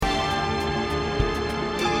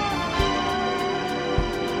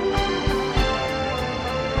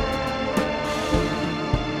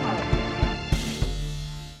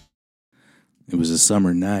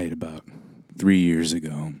summer night about 3 years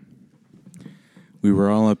ago. We were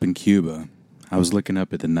all up in Cuba. I was looking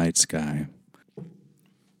up at the night sky.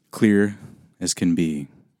 Clear as can be.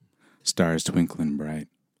 Stars twinkling bright.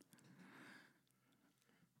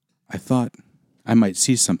 I thought I might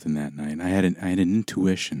see something that night. I had an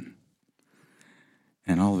intuition.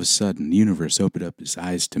 And all of a sudden, the universe opened up its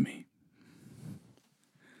eyes to me.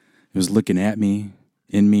 It was looking at me,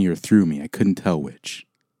 in me, or through me. I couldn't tell which.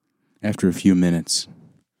 After a few minutes,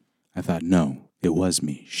 I thought, no, it was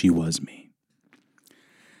me. She was me.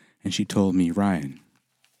 And she told me, Ryan,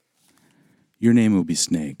 your name will be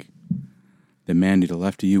Snake. The man to the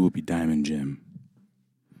left of you will be Diamond Jim.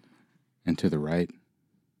 And to the right,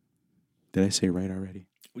 did I say right already?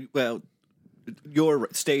 Well, your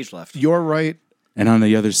stage left. You're right. And on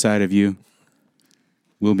the other side of you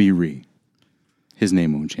will be Ree. His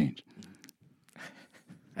name won't change.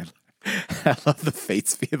 I love the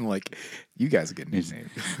fates being like, you guys are getting his name.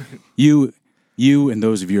 You and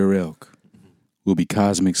those of your ilk will be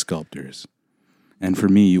cosmic sculptors. And for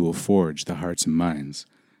me, you will forge the hearts and minds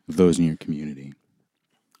of those in your community.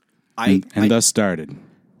 And thus started.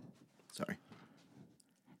 Sorry.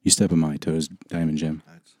 You step on my toes, Diamond Jim.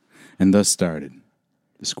 And thus started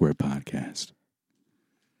the Square Podcast.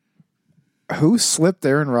 Who slipped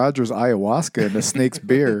Aaron Rodgers ayahuasca into Snake's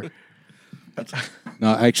beer?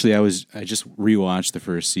 No, actually, I just rewatched the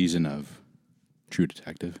first season of True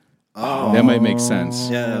Detective. Oh. That might make sense.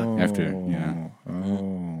 Yeah.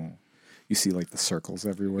 Oh. You see like the circles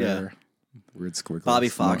everywhere. Yeah. Weird squiggles. Bobby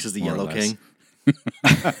Fox is the more or Yellow less.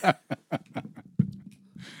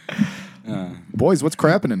 King. Boys, what's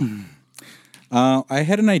crapping? I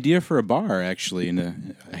had an idea for a bar, actually,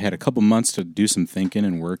 and I had a couple months to do some thinking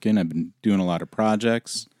and working. I've been doing a lot of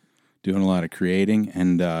projects, doing a lot of creating,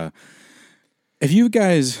 and have you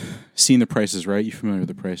guys seen The Price is Right? You familiar with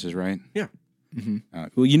The Price is Right? Yeah. Mm-hmm.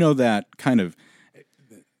 Well, you know that kind of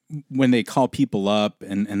when they call people up,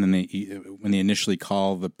 and then when they initially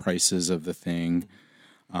call the prices of the thing,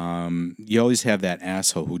 you always have that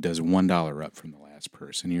asshole who does $1 up from the last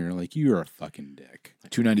person. You're like, you're a fucking dick.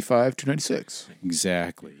 $2.95, $2.96.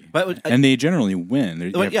 Exactly. But and they generally win. They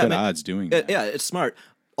have good man, odds doing that. Yeah, it's smart.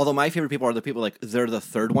 Although my favorite people are the people like they're the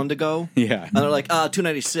third one to go. Yeah. And they're like,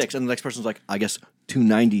 $2.96, and the next person's like, I guess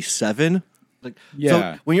 $2.97. Like,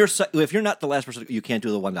 Yeah. So if you're not the last person, you can't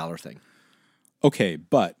do the $1 thing. Okay,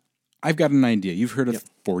 but I've got an idea. You've heard of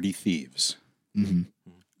 40 Thieves. Mm-hmm.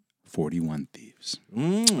 41 Thieves.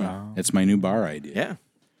 Mm. That's my new bar idea. Yeah.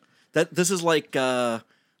 This is like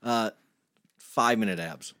 5-minute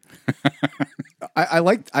abs. I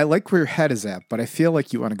like where your head is at, but I feel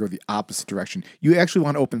like you want to go the opposite direction. You actually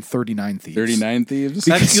want to open 39 Thieves. 39 Thieves?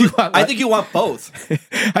 I think you want both.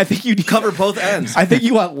 I think you Cover both ends. I think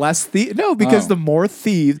you want less thieves. No, because the more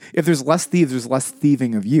thieves, if there's less thieves, there's less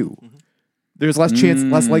thieving of you. Mm-hmm. There's less chance,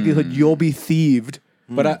 less likelihood you'll be thieved.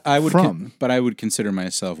 But I would from. but I would consider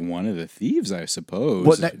myself one of the thieves, I suppose.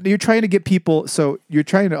 Well, you're trying to get people, so you're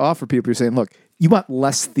trying to offer people, you're saying, look, you want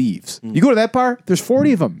less thieves. You go to that bar, there's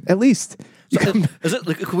 40 of them, at least. Is it?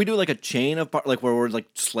 Like, could we do like a chain of bar, like where we're like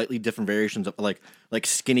slightly different variations of like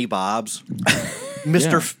Skinny Bob's,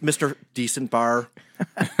 Mr. Decent Bar?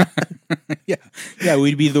 Yeah,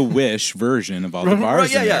 we'd be the Wish version of all the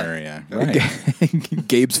bars in the area. Right.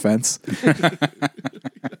 Gabe's Fence.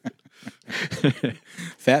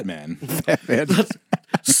 Fat Man.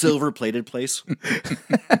 Silver-plated place.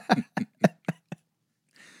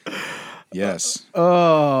 Yes.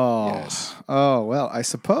 Oh. Yes. Oh, well, I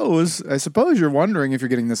suppose you're wondering if you're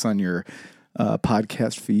getting this on your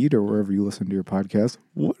podcast feed or wherever you listen to your podcast.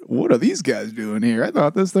 What are these guys doing here? I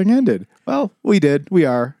thought this thing ended. Well, we did. We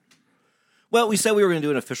are. Well, we said we were going to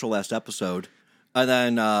do an official last episode, and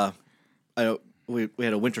then we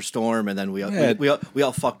had a winter storm, and then we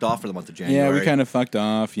all fucked off for the month of January. Yeah, we kind of fucked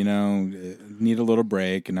off, need a little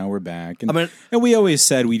break, and now we're back. And, I mean, and we always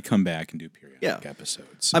said we'd come back and do periodic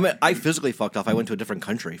episodes. I mean, I physically fucked off. I went to a different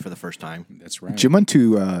country for the first time. That's right. Jim went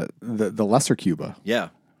to the lesser Cuba. Yeah.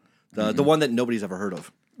 The one that nobody's ever heard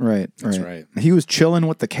of. Right. That's right. He was chilling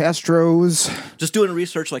with the Castros. Just doing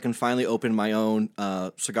research so I can finally open my own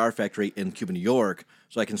cigar factory in Cuba, New York,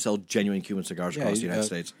 so I can sell genuine Cuban cigars across the United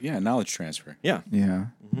States. Yeah, knowledge transfer. Yeah. Yeah.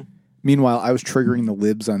 Mm-hmm. Meanwhile, I was triggering the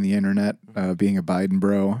libs on the internet, being a Biden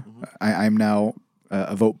bro. Mm-hmm. I'm now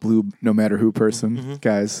a vote blue no matter who person,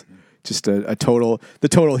 guys. Just the total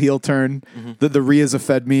heel turn. Mm-hmm. The Ria's a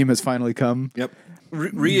Fed meme has finally come. Yep.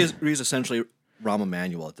 Ria's essentially Rahm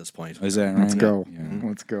Emanuel at this point. Is that right? Let's go. Yeah.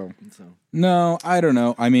 Let's go. So. No, I don't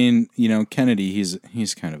know. I mean, Kennedy,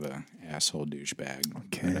 he's kind of a asshole douchebag.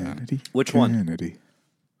 Kennedy. Which one? Kennedy.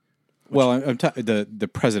 Well, I'm the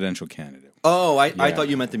presidential candidate. Oh, I thought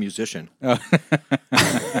you meant the musician.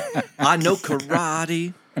 I know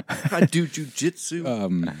karate. I do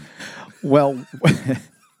jujitsu. Well,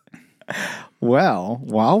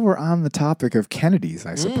 while we're on the topic of Kennedys,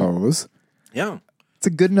 I suppose Yeah. it's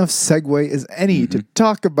a good enough segue as any to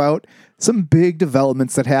talk about some big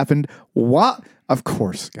developments that happened. What? Of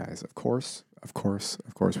course, guys. Of course.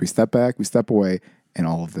 We step back, we step away, and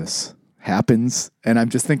all of this happens. And I'm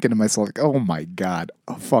just thinking to myself, like, oh my God,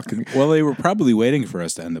 Well, they were probably waiting for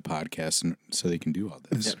us to end the podcast so they can do all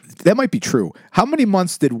this. that might be true. How many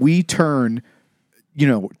months did we turn,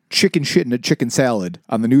 chicken shit into chicken salad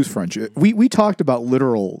on the news front? We talked about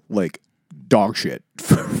literal, like, dog shit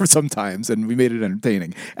for sometimes, and we made it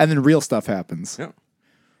entertaining. And then real stuff happens. Yeah.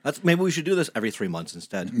 Maybe we should do this every 3 months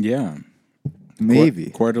instead. Yeah. Maybe.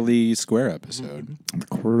 Quarterly Square episode. The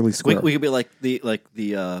quarterly square. We could be like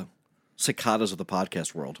the cicadas of the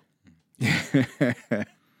podcast world.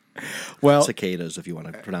 Well, Cicadas, if you want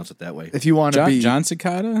to pronounce it that way. if you want to be... John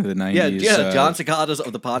Cicada, the 90s. Yeah, John Cicadas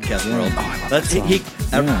of the podcast world.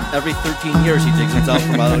 Every 13 years he digs himself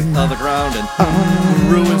from out of the ground and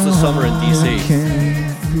ruins the summer in DC.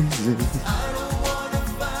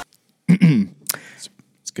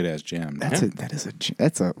 It's a good ass jam.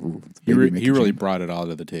 He really brought it all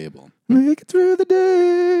to the table. Make it through the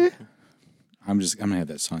day. I'm gonna have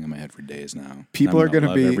that song in my head for days now. People I'm are gonna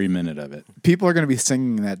love be- every minute of it. People are going to be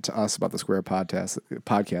singing that to us about the Square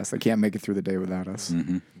podcast. They can't make it through the day without us.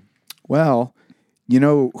 Mm-hmm. Well, you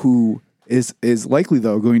know who is likely,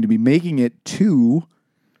 though, going to be making it to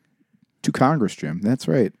Congress, Jim? That's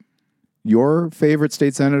right. Your favorite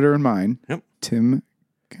state senator and mine, Yep. Tim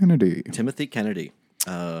Kennedy. Timothy Kennedy.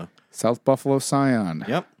 South Buffalo Scion.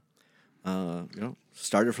 Yep.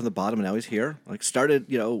 Started from the bottom and now he's here. Like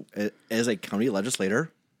started, as a county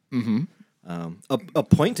legislator. Mm-hmm.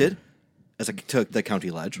 Appointed to the county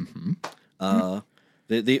ledge. Mm-hmm.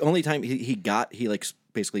 The only time he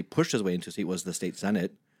basically pushed his way into a seat was the state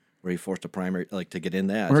senate, where he forced a primary to get in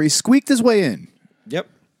that. Where he squeaked his way in. Yep.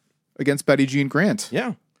 Against Betty Jean Grant.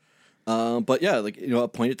 Yeah. But yeah,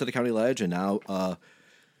 appointed to the county ledge, and now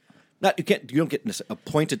you don't get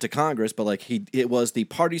appointed to Congress, but it was the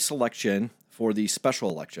party selection for the special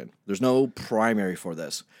election. There's no primary for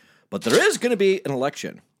this, but there is going to be an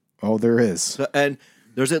election. Oh, there is. So, and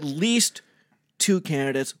there's at least 2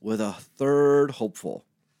 candidates with a third hopeful.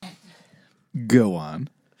 Go on.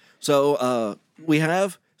 So we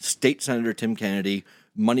have State Senator Tim Kennedy,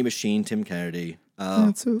 Money Machine Tim Kennedy.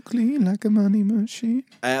 That's so clean like a money machine.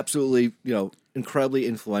 Absolutely, incredibly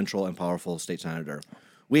influential and powerful state senator.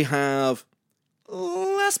 We have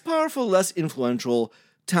less powerful, less influential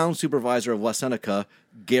town supervisor of West Seneca,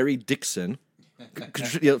 Gary Dixon,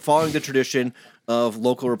 following the tradition of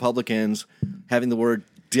local Republicans having the word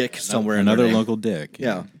dick somewhere in their Another name. local dick.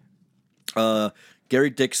 Yeah.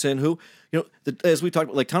 Gary Dixon, who, as we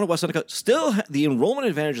talked about, town of West Seneca, still the enrollment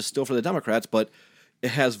advantage is still for the Democrats, but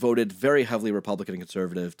it has voted very heavily Republican and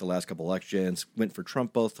conservative the last couple elections, went for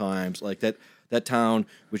Trump both times. That town,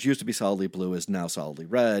 which used to be solidly blue, is now solidly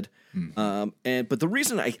red. But the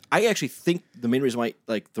reason I actually think the main reason why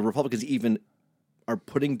the Republicans even are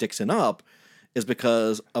putting Dixon up is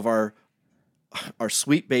because of our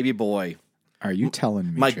sweet baby boy. Are you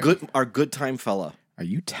telling me, Jim? Our good time fella. Are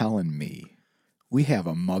you telling me we have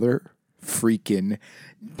a mother freaking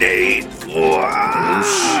Nate Fletcher?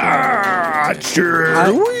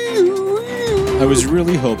 I was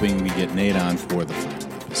really hoping we get Nate on for the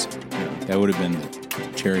final episode. That would have been the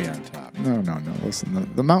cherry on top. No. Listen,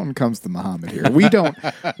 the mountain comes to Muhammad here. We don't.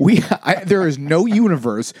 There is no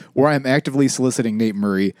universe where I'm actively soliciting Nate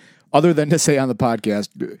Murray, other than to say on the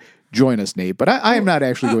podcast, join us, Nate. But I am not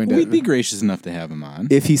actually going to. We'd be gracious enough to have him on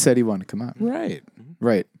if he said he wanted to come on. Right.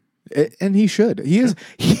 And he should. He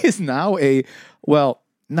is now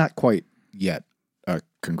not quite yet a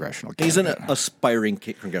congressional candidate. He's an aspiring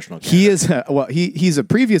congressional candidate. He is. He's a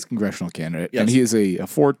previous congressional candidate, Yes. and he is a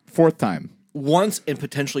fourth time. Once and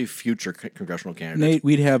potentially future congressional candidate. Nate,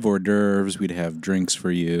 we'd have hors d'oeuvres, we'd have drinks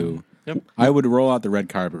for you. Yep. I would roll out the red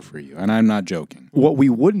carpet for you, and I'm not joking. What we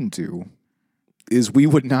wouldn't do is we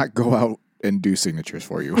would not go out and do signatures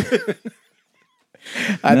for you.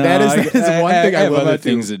 That is one thing I have will other not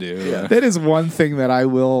things do. to do. Yeah. That is one thing that I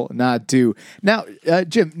will not do. Now,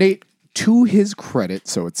 Jim, Nate, to his credit,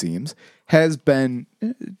 so it seems, has been,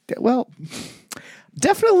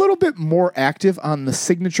 definitely a little bit more active on the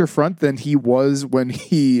signature front than he was when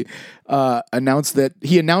he announced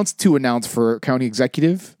for county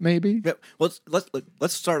executive, maybe. Yep. Well,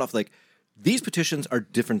 let's start off these petitions are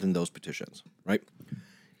different than those petitions, right?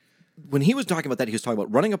 when he was talking about that, he was talking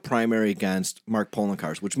about running a primary against Mark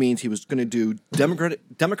Poloncarz, which means he was going to do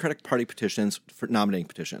Democratic Party petitions for nominating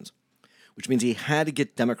petitions, which means he had to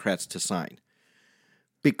get Democrats to sign.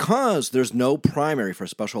 Because there's no primary for a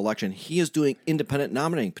special election, he is doing independent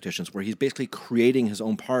nominating petitions where he's basically creating his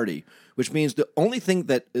own party, which means the only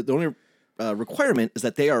requirement is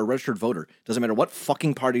that they are a registered voter. Doesn't matter what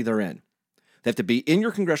fucking party they're in. They have to be in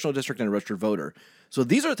your congressional district and a registered voter. So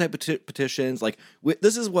these are the type of petitions, like,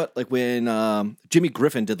 this is what, like, when Jimmy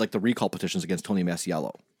Griffin did, like, the recall petitions against Tony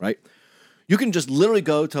Masiello, right? You can just literally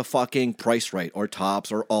go to fucking Price Right or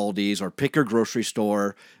Tops or Aldi's or pick your grocery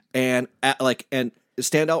store and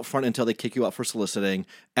stand out front until they kick you out for soliciting,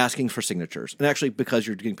 asking for signatures. And actually, because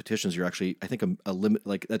you're getting petitions, you're actually, I think, a limit,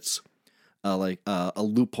 like, that's a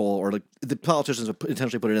loophole, or like the politicians have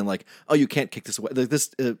intentionally put it in, like, oh, you can't kick this away. Like,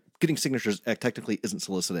 this getting signatures technically isn't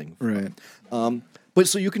soliciting, right? But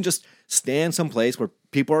so you can just stand someplace where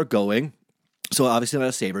people are going. So obviously not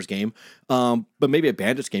a Sabres game, but maybe a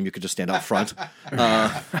Bandits game. You could just stand out front,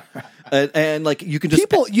 and like you can just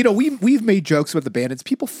people. You know, we've made jokes about the Bandits.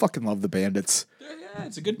 People fucking love the Bandits. Yeah,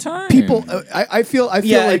 it's a good time. People, I feel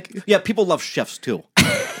like people love chefs too.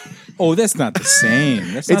 Oh, that's not the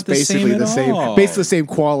same. That's not the basically same the at same. all. Basically the same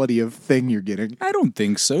quality of thing you're getting. I don't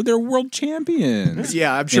think so. They're world champions.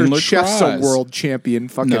 Yeah, I'm sure chef's a world champion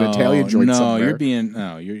fucking Italian joint somewhere.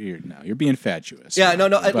 You're being fatuous. Yeah, no.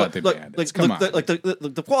 About the Look, Bandits. Come on.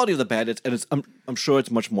 The quality of the Bandits, and I'm sure it's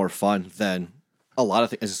much more fun than a lot of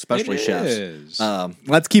things, especially chefs.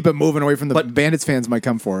 Let's keep it moving away from the Bandits. Fans might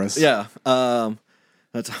come for us. Yeah,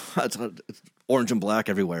 it's orange and black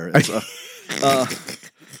everywhere.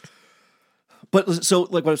 But so,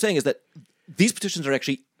 like, what I'm saying is that these petitions are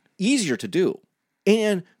actually easier to do,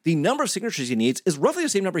 and the number of signatures he needs is roughly the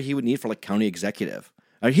same number he would need for, like, county executive.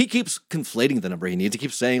 He keeps conflating the number he needs. He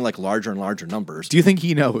keeps saying, like, larger and larger numbers. Do you think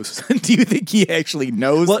he knows? Do you think he actually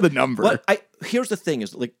knows the number? Here's the thing: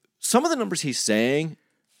 is, like, some of the numbers he's saying,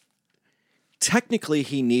 technically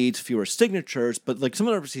he needs fewer signatures, but, like, some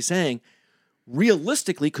of the numbers he's saying,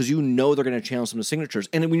 realistically, because you know they're going to challenge some of the signatures,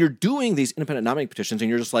 and when you're doing these independent nominating petitions, and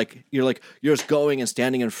you're just going and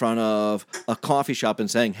standing in front of a coffee shop and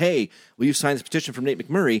saying, "Hey, will you sign this petition from Nate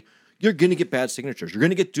McMurray?" You're going to get bad signatures. You're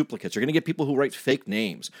going to get duplicates. You're going to get people who write fake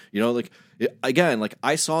names. You know, like, again, like,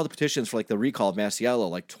 I saw the petitions for, like, the recall of Masiello,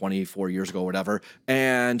 like, 24 years ago or whatever,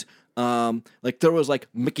 and like, there was, like,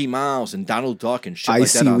 Mickey Mouse and Donald Duck and shit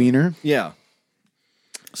like that. Icy Wiener. Yeah.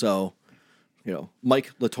 So, you know,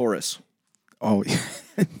 Mike Latoris. Oh,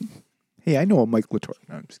 hey, I know a Mike Latoris.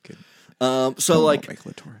 No, I'm just kidding. So, like, Mike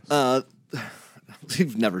Latoris.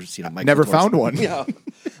 You've never seen a Mike. Never Latoris. found one. Yeah.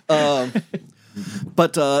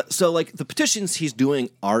 But so, like, the petitions he's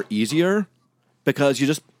doing are easier because you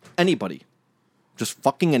just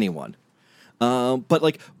fucking anyone. But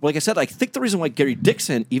like I said, I think the reason why Gary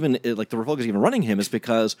Dixon, even like the Republicans even running him, is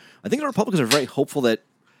because I think the Republicans are very hopeful that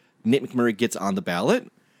Nate McMurray gets on the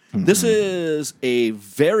ballot. Mm-hmm. This is a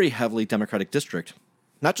very heavily Democratic district,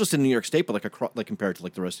 not just in New York State, but like compared to,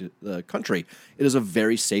 like, the rest of the country. It is a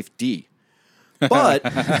very safe D. But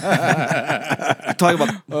talking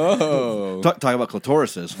about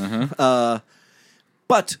clitorises. Uh-huh.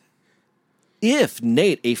 But if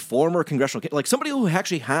Nate, a former congressional, like somebody who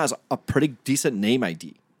actually has a pretty decent name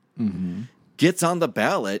ID, gets on the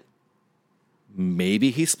ballot,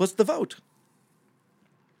 maybe he splits the vote.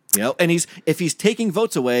 You know, and if he's taking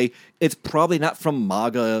votes away, it's probably not from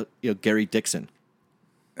MAGA, Gary Dixon.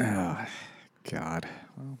 Oh, God.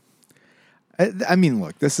 Well, I mean,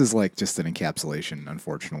 look, this is like just an encapsulation,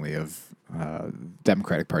 unfortunately, of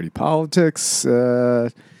Democratic Party politics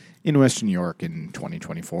in Western New York in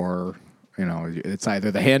 2024. You know, it's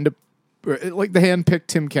either the hand-picked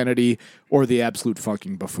Tim Kennedy or the absolute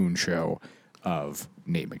fucking buffoon show of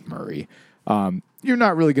Nate McMurray. You're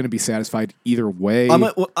not really going to be satisfied either way.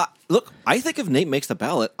 Look, I think if Nate makes the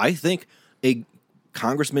ballot, I think a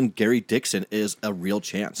Congressman Gary Dixon is a real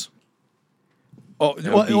chance. Oh,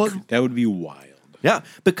 that would be wild. Yeah,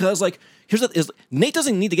 because, like, Nate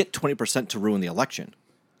doesn't need to get 20% to ruin the election.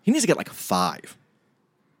 He needs to get like 5,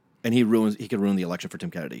 and he could ruin the election for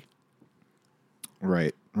Tim Kennedy.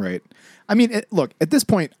 Right. I mean, look, at this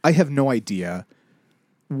point, I have no idea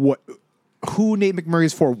who Nate McMurray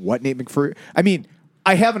is for, what Nate McMurray. I mean,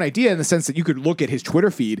 I have an idea in the sense that you could look at his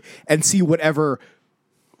Twitter feed and see whatever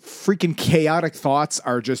freaking chaotic thoughts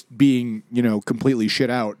are just being, completely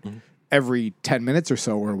shit out every 10 minutes or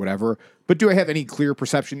so or whatever. But do I have any clear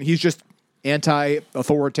perception? He's just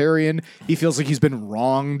anti-authoritarian. He feels like he's been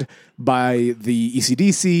wronged by the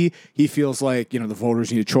ECDC. He feels like, the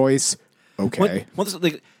voters need a choice. Okay.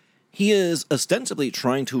 he is ostensibly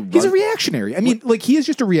trying to run. He's a reactionary. I mean, like, he is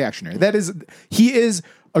just a reactionary. He is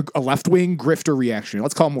a left wing grifter reactionary.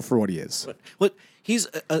 Let's call him for what he is. What he's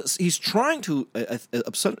trying to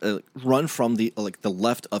run from the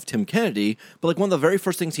left of Tim Kennedy, but like one of the very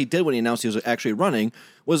first things he did when he announced he was actually running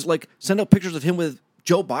was like send out pictures of him with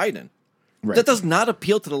Joe Biden. Right. That does not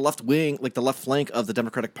appeal to the left wing, like the left flank of the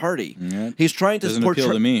Democratic Party. Yeah. He's trying to Doesn't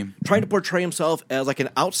appeal to me. trying to portray himself as like an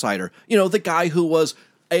outsider. You know, the guy who was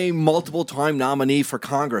a multiple-time nominee for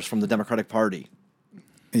Congress from the Democratic Party.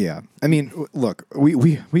 Yeah. I mean, look,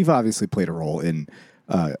 we've obviously played a role in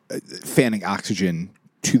fanning oxygen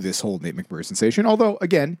to this whole Nate McMurray sensation. Although,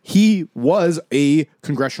 again, he was a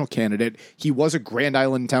congressional candidate. He was a Grand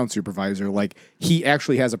Island town supervisor. Like, he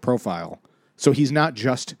actually has a profile. So he's not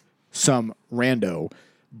just some rando.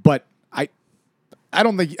 But I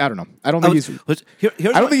don't think, I don't know. I don't think he's,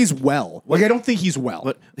 I don't think he's well. Like, I don't think he's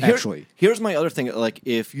well, actually. Here's my other thing. Like,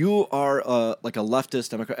 if you are like a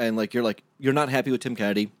leftist Democrat and you're not happy with Tim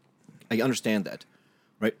Kennedy, I understand that,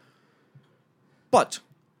 right? But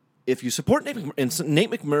if you support Nate McMurray, and Nate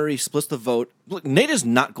McMurray splits the vote, look, Nate is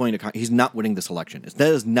not going to, he's not winning this election. That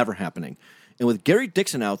is never happening. And with Gary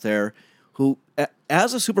Dixon out there, who,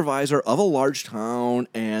 as a supervisor of a large town,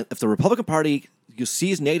 and if the Republican Party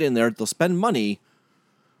sees Nate in there, they'll spend money.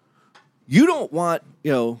 You don't want,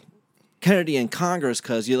 Kennedy in Congress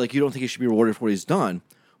because you don't think he should be rewarded for what he's done.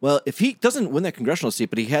 Well, if he doesn't win that congressional seat,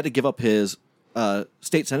 but he had to give up his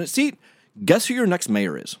state Senate seat, guess who your next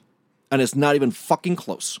mayor is? And it's not even fucking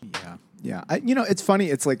close. Yeah. It's funny.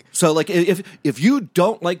 It's like, so like if you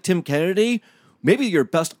don't like Tim Kennedy, maybe your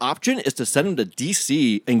best option is to send him to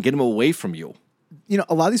D.C. and get him away from you.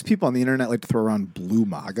 A lot of these people on the internet like to throw around blue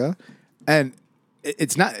MAGA, and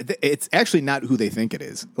it's actually not who they think it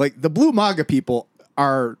is. Like, the blue MAGA people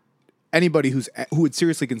are anybody who would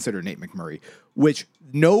seriously consider Nate McMurray, which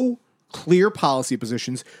no clear policy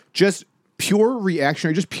positions, just pure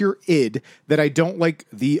reactionary, just pure id that I don't like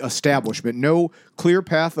the establishment. No clear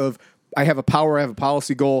path of I have a power, I have a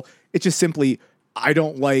policy goal. It's just simply I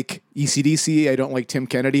don't like ECDC, I don't like Tim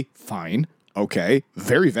Kennedy. Fine, okay,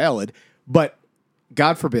 very valid, but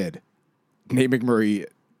God forbid Nate McMurray.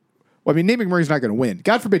 Well, I mean, Nate McMurray's not going to win.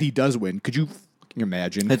 God forbid he does win. Could you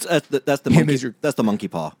imagine? That's the monkey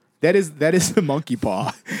paw. That is the monkey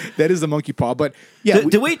paw. That is the monkey paw. But yeah,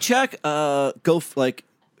 did we check?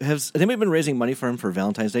 Has anybody been raising money for him for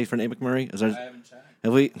Valentine's Day for Nate McMurray? I haven't checked.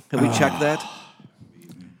 Have we checked that?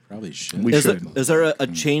 Probably should. Is there a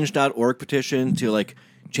change.org petition to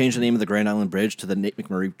change the name of the Grand Island Bridge to the Nate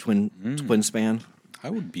McMurray twin span? I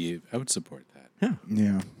would support that.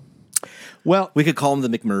 Yeah. Well, we could call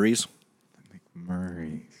them the McMurrays.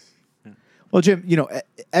 McMurrays. Yeah. Well, Jim,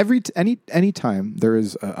 any time there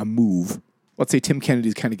is a move, let's say Tim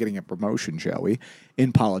Kennedy's kind of getting a promotion, shall we,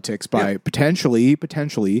 in politics by potentially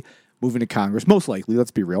moving to Congress, most likely, let's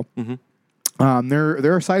be real. Mm-hmm.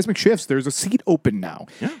 There are seismic shifts. There's a seat open now.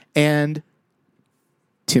 Yeah. And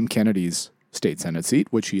Tim Kennedy's state Senate seat,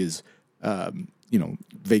 which he is,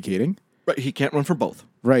 vacating. Right. He can't run for both.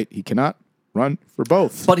 Right. He cannot run for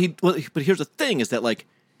both. But here's the thing: is that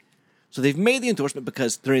so they've made the endorsement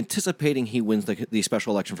because they're anticipating he wins the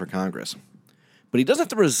special election for Congress, but he doesn't have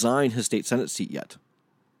to resign his state Senate seat yet,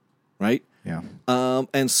 right? Yeah.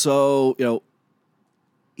 And so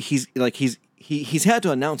he's had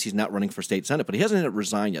to announce he's not running for state Senate, but he hasn't had to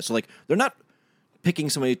resign yet. So they're not picking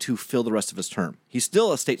somebody to fill the rest of his term. He's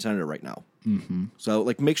still a state senator right now. Mm-hmm. So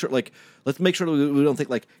let's make sure we don't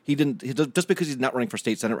think he didn't just because he's not running for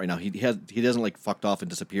state senate right now. He doesn't fucked off and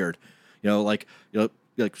disappeared. Like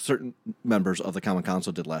certain members of the Common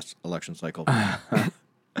Council did last election cycle.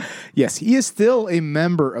 Yes, he is still a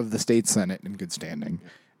member of the state senate in good standing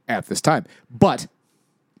at this time, but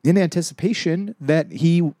in anticipation that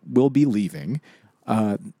he will be leaving,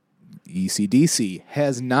 ECDC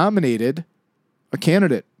has nominated a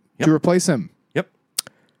candidate to replace him. Yep.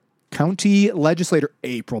 County legislator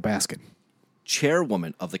April Baskin.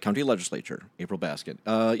 Chairwoman of the county legislature, April Baskin.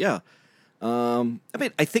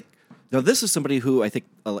 I think this is somebody who I think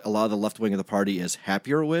a lot of the left wing of the party is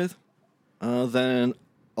happier with than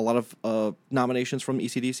a lot of nominations from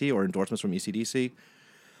ECDC or endorsements from ECDC.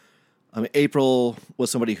 April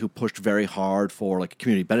was somebody who pushed very hard for a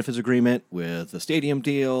community benefits agreement with the stadium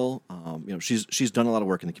deal. She's done a lot of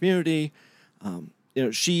work in the community.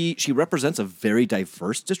 She represents a very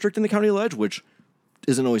diverse district in the county ledge, which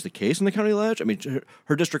isn't always the case in the county ledge. I mean,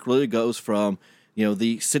 her district really goes from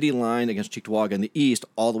the city line against Cheektowaga in the east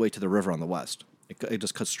all the way to the river on the west. It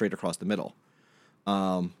just cuts straight across the middle.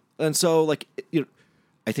 And so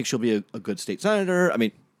I think she'll be a good state senator. I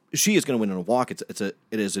mean, she is going to win in a walk. It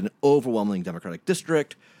is an overwhelming Democratic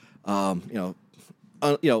district. And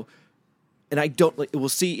I don't like. We'll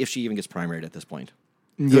see if she even gets primaried at this point.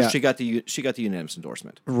 Yeah. She got the unanimous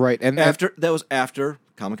endorsement. Right. And That was after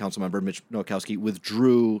Common Council member Mitch Nowakowski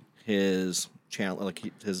withdrew his channel,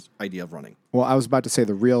 his idea of running. well, I was about to say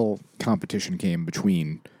the real competition came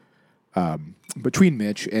between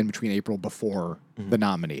Mitch and between April before the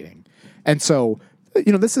nominating. And so,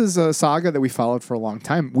 this is a saga that we followed for a long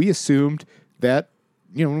time. We assumed that,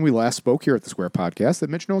 when we last spoke here at the Square Podcast, that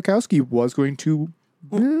Mitch Nowakowski was going to.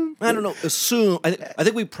 I don't know. Assume. I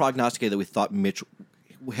think we prognosticated that we thought Mitch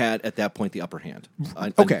had at that point the upper hand.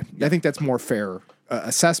 Okay, I think that's more fair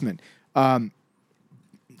assessment. In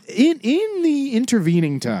the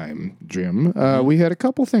intervening time, Jim, we had a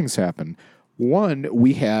couple things happen. One,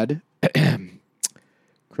 we had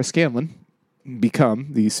Chris Scanlon become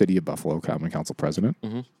the City of Buffalo Common Council president,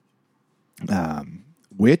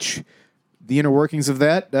 which the inner workings of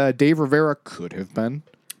that, Dave Rivera could have been.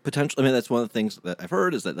 Potentially, I mean, that's one of the things that I've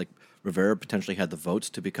heard is that Rivera potentially had the votes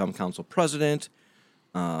to become council president,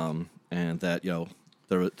 and that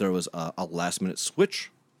there was a last minute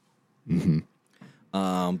switch.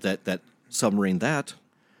 That submarined that,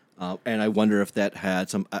 and I wonder if that had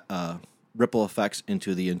some ripple effects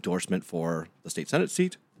into the endorsement for the state Senate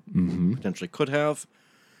seat. Potentially could have.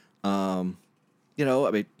 I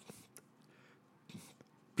mean,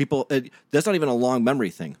 people. That's not even a long memory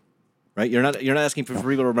thing, right? You're not asking for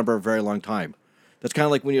people to remember a very long time. That's kind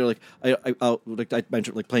of like when you're I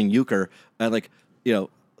mentioned playing euchre and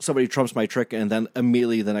somebody trumps my trick and then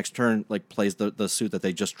immediately the next turn plays the suit that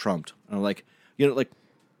they just trumped. And I'm like, can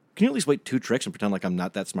you at least wait 2 tricks and pretend like I'm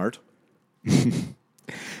not that smart?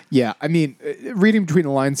 Yeah, I mean, reading between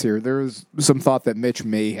the lines here, there was some thought that Mitch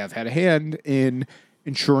may have had a hand in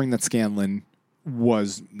ensuring that Scanlon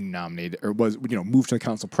was nominated or was moved to the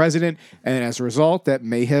council president, and as a result, that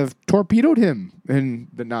may have torpedoed him in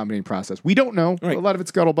the nominating process. We don't know. Right. A lot of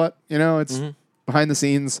it's scuttlebutt. It's behind the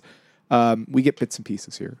scenes. We get bits and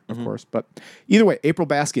pieces here, of course, but either way, April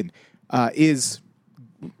Baskin is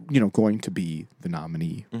going to be the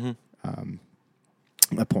nominee.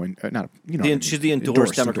 She's the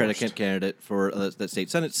endorsed Democratic candidate for the state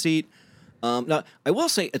Senate seat. Now, I will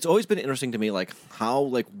say it's always been interesting to me,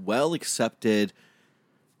 how well accepted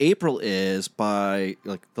April is by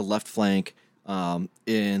the left flank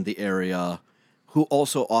in the area, who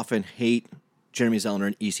also often hate Jeremy Zellner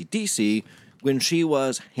and ECDC. When she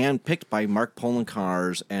was handpicked by Mark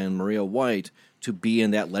Poloncarz and Maria White to be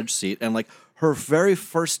in that ledge seat, and her very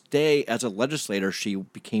first day as a legislator, she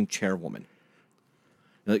became chairwoman.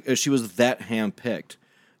 She was that handpicked,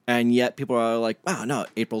 and yet people are like, "Oh no,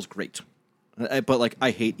 April's great," but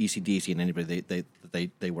I hate ECDC and anybody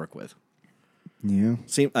they work with. Yeah,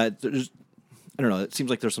 I don't know. It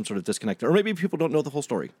seems like there's some sort of disconnect, or maybe people don't know the whole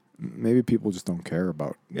story. Maybe people just don't care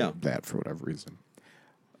about that for whatever reason.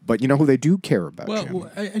 But you know who they do care about?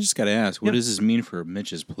 Well, I just got to ask, what does this mean for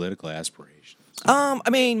Mitch's political aspirations? I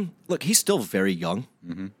mean, look, he's still very young,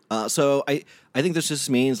 so I think this just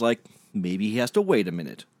means maybe he has to wait a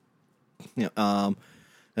minute.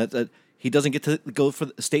 That he doesn't get to go for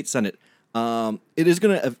the state Senate. It is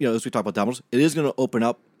going to, as we talk about dominoes, it is going to open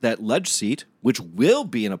up that ledge seat, which will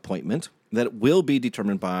be an appointment that will be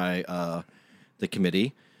determined by the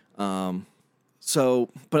committee. But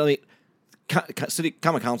I mean, city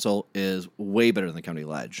common council is way better than the county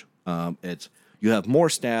ledge. You have more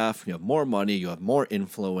staff, you have more money, you have more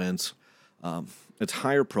influence. It's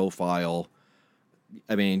higher profile.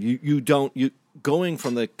 I mean, you going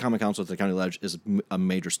from the common council to the county ledge is a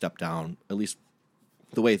major step down, at least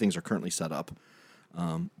the way things are currently set up.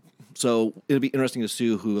 So it'll be interesting to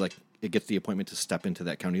see who it gets the appointment to step into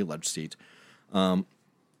that county ledge seat. But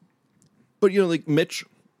Mitch,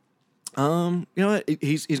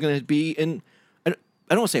 he's going to be in. I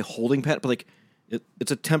don't want to say holding pattern, but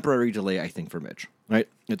it's a temporary delay, I think, for Mitch. Right?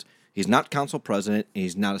 He's not council president, and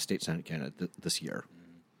he's not a state senate candidate this year.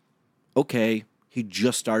 Okay, he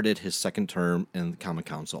just started his second term in the common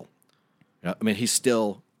council. I mean, he's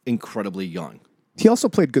still incredibly young. He also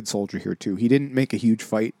played good soldier here too. He didn't make a huge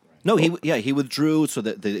fight. No, he withdrew so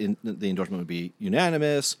that the endorsement would be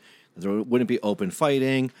unanimous. There wouldn't be open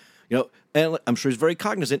fighting. And I'm sure he's very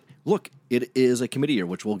cognizant. Look, it is a committee year,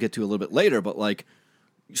 which we'll get to a little bit later. But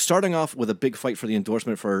starting off with a big fight for the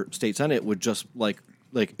endorsement for state senate would just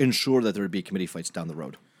ensure that there would be committee fights down the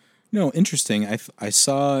road. No, interesting. I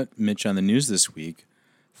saw Mitch on the news this week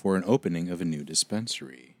for an opening of a new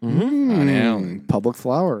dispensary on Allen. Public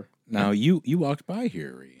Flower. Now you walked by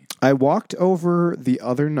here, Ree. I walked over the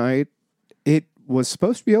other night. It was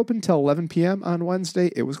supposed to be open till 11 p.m. on Wednesday.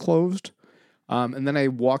 It was closed. And then I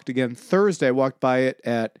walked again Thursday. I walked by it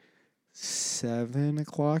at 7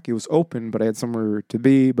 o'clock. It was open, but I had somewhere to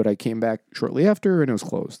be, but I came back shortly after and it was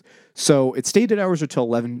closed. So it stated hours until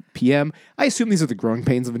 11 p.m. I assume these are the growing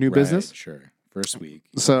pains of a new business. Right, sure. First week.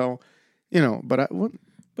 So, but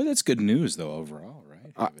But that's good news, though, overall,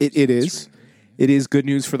 right? it is. It is good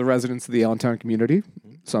news for the residents of the Allentown community.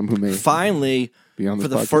 Some who may Finally, be on for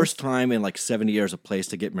this the podcast. first time in like 70 years, a place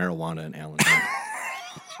to get marijuana in Allentown.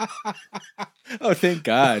 Oh, thank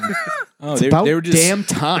God. Oh, About they were just damn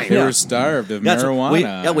time. They were starved of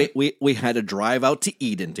marijuana. We had to drive out to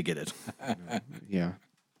Eden to get it. Yeah.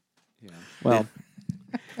 Well,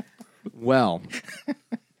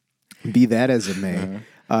 be that as it may,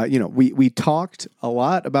 we talked a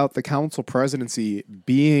lot about the council presidency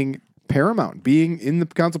being paramount, being in the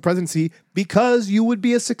council presidency because you would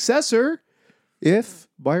be a successor if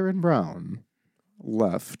Byron Brown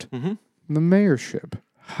left the mayorship.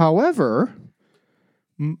 However,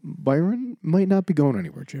 Byron might not be going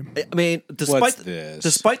anywhere, Jim. I mean, What's this?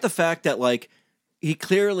 despite the fact that like he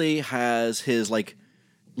clearly has his like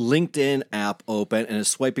LinkedIn app open and is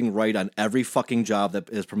swiping right on every fucking job that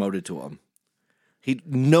is promoted to him.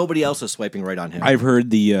 Nobody else is swiping right on him. I've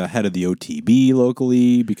heard the head of the OTB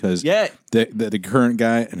locally because Yeah. the current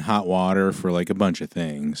guy in hot water for like a bunch of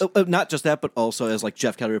things. Not just that, but also as like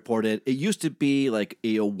Jeff Kelly reported, it used to be like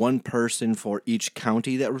one person for each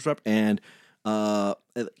county that was rep, and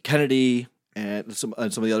Kennedy and some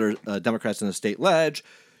of the other Democrats in the state ledge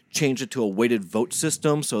changed it to a weighted vote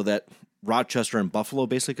system so that Rochester and Buffalo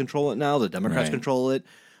basically control it now. The Democrats Right. control it,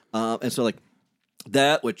 and so like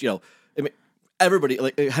that, which I mean. Everybody,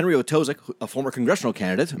 like Henry Otozik, a former congressional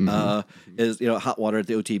candidate, is hot water at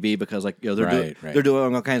the OTB because they're they're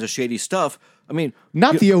doing all kinds of shady stuff. I mean,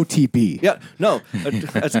 Not the OTB. yeah, no,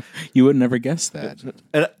 You would never guess that.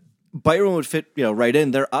 and Byron would fit right in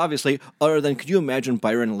there. Obviously, other than could you imagine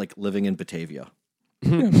Byron like living in Batavia?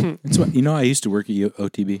 It's what, I used to work at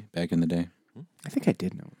OTB back in the day. I think I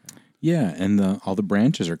did know that. Yeah, and all the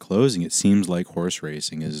branches are closing. It seems like horse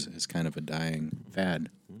racing is kind of a dying fad,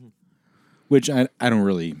 which I don't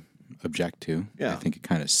really object to. Yeah. I think it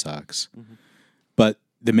kind of sucks. But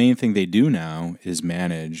the main thing they do now is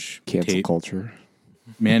manage Cancel culture.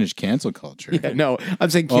 Manage cancel culture. Yeah, no, I'm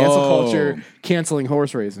saying cancel Oh. culture, canceling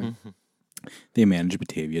horse racing. They manage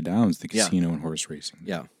Batavia Downs, the Yeah. casino and horse racing.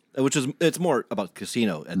 Yeah, which is it's more about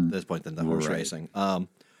casino at this point than the horse Right. racing. But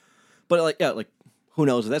like who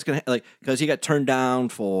knows if that's gonna because he got turned down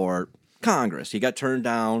for Congress, he got turned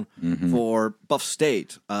down for Buff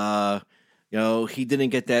State. He didn't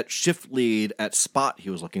get that shift lead at Spot he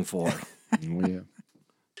was looking for. Oh, yeah.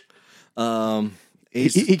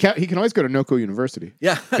 He's, He can always go to NOCO University.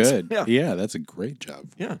 yeah, Good. Yeah, Yeah, that's a great job.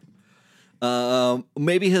 yeah.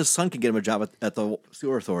 Maybe his son can get him a job at the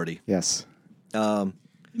sewer authority. Yes.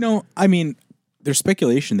 I mean, there's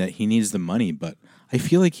speculation that he needs the money, but I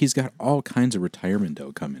feel like he's got all kinds of retirement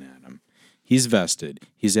dough coming at him. He's vested.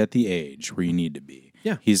 He's at the age where you need to be.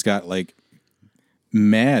 Yeah. He's got like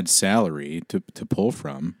mad salary to pull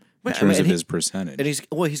from in terms of his percentage.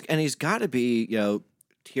 And he's got to be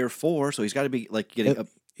tier 4, so he's got to be like getting a.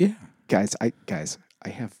 Yeah. Guys, I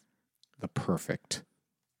have the perfect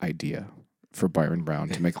idea for Byron Brown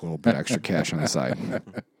to make a little bit extra cash on the side.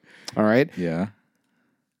 All right? Yeah.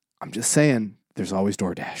 I'm just saying, there's always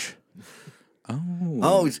DoorDash.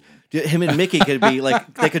 Oh, him and Mickey could be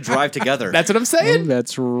like they could drive together. That's what I'm saying.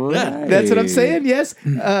 That's right. That's what I'm saying. Yes,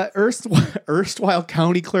 erstwhile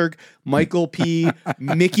county clerk Michael P.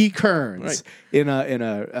 Mickey Kearns in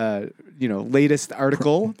a latest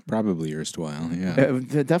article. Probably erstwhile. Yeah.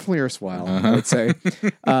 Definitely erstwhile, I would say.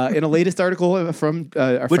 In a latest article from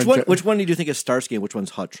our Which friend one? Which one do you think is Starsky and which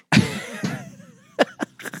one's Hutch?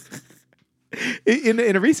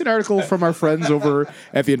 in a recent article from our friends over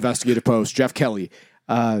at the Investigative Post, Jeff Kelly.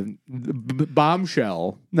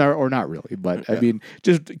 Bombshell, or not really, but I mean,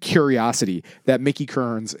 just curiosity that Mickey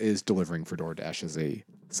Kearns is delivering for DoorDash as a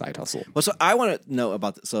side hustle. Well, so I want to know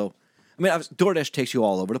about this. So, I mean, DoorDash takes you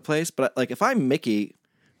all over the place, but like if I'm Mickey,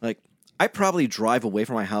 like I probably drive away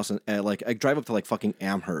from my house and like I drive up to like fucking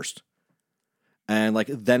Amherst, and like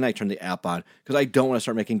then I turn the app on because I don't want to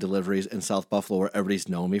start making deliveries in South Buffalo where everybody's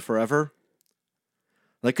known me forever.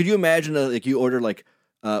 Like, could you imagine like you order like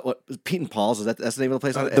what Pete and Paul's is that's the name of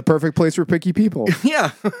the place? The perfect place for picky people.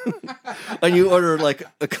 Yeah. And you order like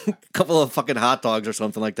a couple of fucking hot dogs or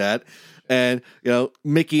something like that. And,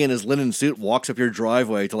 Mickey in his linen suit walks up your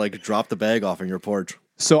driveway to like drop the bag off on your porch.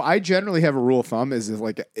 So I generally have a rule of thumb is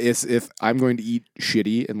if I'm going to eat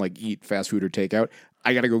shitty and like eat fast food or takeout,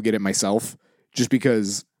 I got to go get it myself just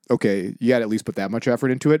because, okay, you got to at least put that much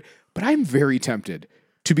effort into it. But I'm very tempted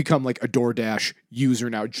to become like a DoorDash user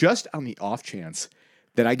now, just on the off chance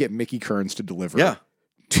that I get Mickey Kearns to deliver. Yeah.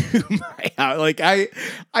 To my house. Like I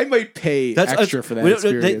might pay extra for that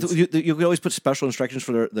experience. You could always put special instructions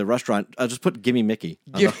for the restaurant. I'll just put "Gimme Mickey."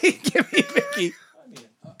 Give me Mickey.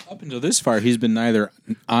 Up until this far, he's been neither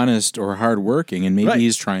honest or hardworking, and maybe Right.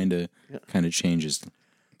 he's trying to kind of change his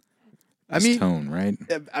tone, right?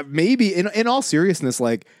 Maybe in all seriousness,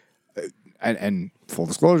 like, and full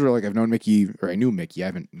disclosure, like I've known Mickey, or I knew Mickey. I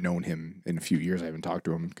haven't known him in a few years. I haven't talked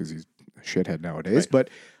to him because he's a shithead nowadays. Right. But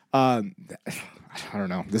I don't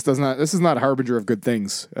know. This is not a harbinger of good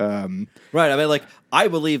things. Right. I mean, like, I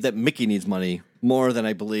believe that Mickey needs money more than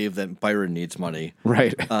I believe that Byron needs money.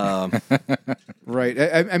 Right. Right.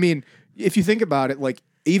 I mean, if you think about it, like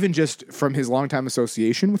even just from his longtime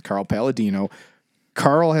association with Carl Palladino,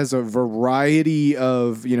 Carl has a variety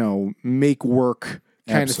of, make work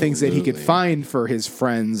kind of things that he could Absolutely. find for his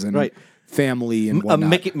friends and Right. family and whatnot.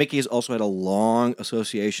 Mickey has also had a long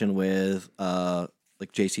association with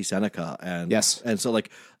like J.C. Seneca, and Yes. and so like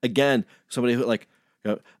again, somebody who like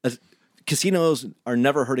casinos are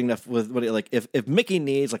never hurting enough with like if Mickey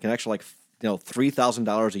needs like an extra like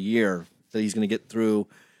 $3,000 a year that he's going to get through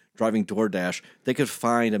driving DoorDash, they could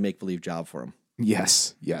find a make believe job for him.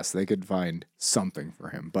 Yes, they could find something for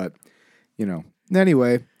him. But,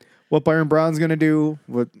 anyway, what Byron Brown's going to do,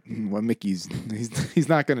 what Mickey's, he's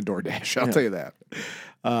not going to DoorDash, I'll tell you that.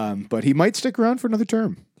 But he might stick around for another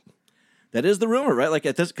term. That is the rumor, right? Like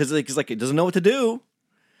at this, because like he doesn't know what to do,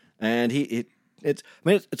 and it's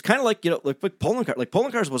kind of like like Poloncarz. Like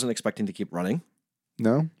Poloncarz wasn't expecting to keep running.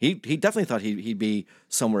 No? He definitely thought he'd be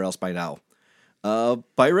somewhere else by now.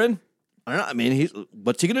 Byron, I don't know. I mean,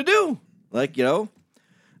 what's he gonna do? Like it's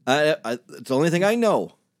the only thing I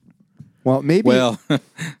know. Well, maybe. Well,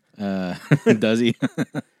 does he?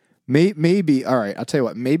 Maybe. All right, I'll tell you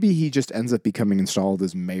what. Maybe he just ends up becoming installed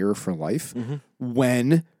as mayor for life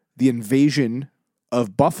when the invasion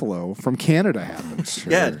of Buffalo from Canada happens.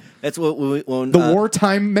 Yeah, that's what when The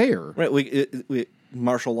wartime mayor. right. We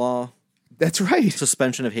martial law, That's right.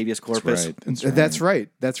 suspension of habeas corpus. That's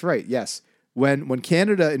right. Yes. When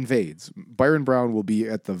Canada invades, Byron Brown will be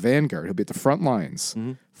at the vanguard. He'll be at the front lines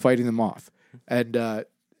fighting them off. And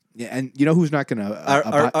and you know who's not going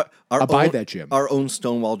to abide that, Jim? Our own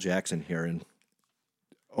Stonewall Jackson here in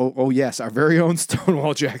Oh yes, our very own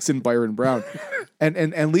Stonewall Jackson, Byron Brown,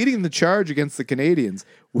 and leading the charge against the Canadians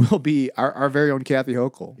will be our very own Kathy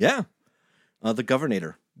Hochul. Yeah. The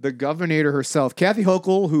governor. The governor herself, Kathy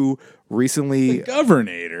Hochul, who recently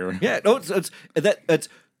Governor. Yeah, no, it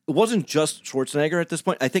wasn't just Schwarzenegger at this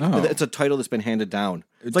point. I think it's a title that's been handed down.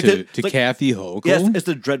 It's To Kathy Hochul? Yes, it's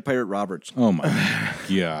the Dread Pirate Roberts. Oh, my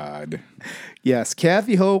God. yes,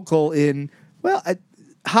 Kathy Hochul in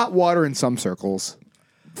hot water in some circles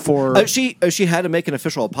for She had to make an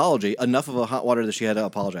official apology. Enough of a hot water that she had to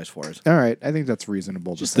apologize for it. all right. I think that's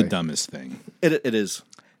reasonable Just to say. the dumbest thing. It is.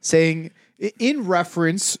 Saying in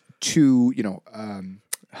reference to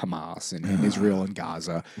Hamas and Israel and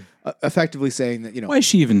Gaza, effectively saying that Why is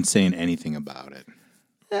she even saying anything about it?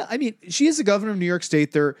 I mean, she is the governor of New York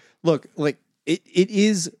State. Look, it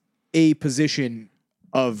is a position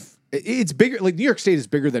of it's bigger. Like New York State is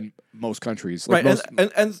bigger than most countries, like Right,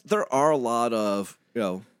 most, and there are a lot of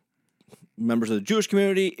members of the Jewish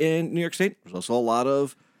community in New York State. There's also a lot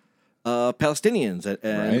of Palestinians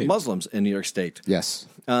and Right. Muslims in New York State. yes,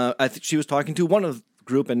 I think she was talking to one of the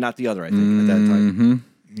group and not the other. I think at that time.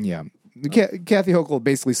 yeah. Kathy Hochul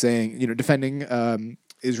basically saying, defending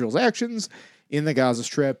Israel's actions in the Gaza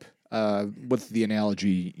Strip with the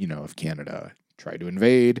analogy, if Canada tried to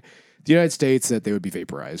invade the United States, that they would be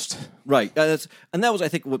vaporized. Right. That was, I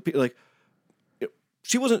think, what people like.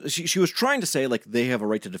 She wasn't. She was trying to say like they have a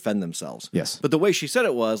right to defend themselves. Yes. But the way she said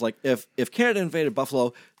it was like if Canada invaded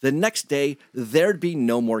Buffalo, the next day there'd be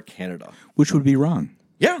no more Canada. Which would be wrong.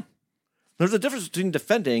 Yeah. There's a difference between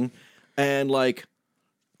defending and like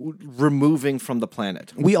removing from the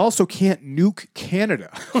planet. We also can't nuke Canada.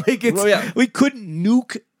 We couldn't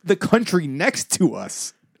nuke the country next to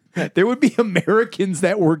us. There would be Americans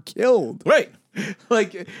that were killed. Right.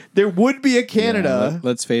 Like there would be a Canada.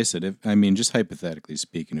 Let's face it. Just hypothetically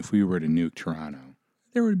speaking, if we were to nuke Toronto,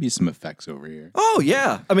 there would be some effects over here. Oh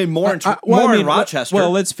yeah. I mean more in in Rochester.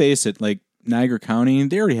 Well, let's face it. Like Niagara County,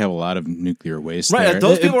 they already have a lot of nuclear waste. right. there.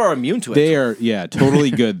 Those people are immune to it. They are,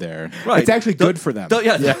 totally good there. Right. It's actually good for them.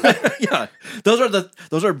 Yeah. Yeah.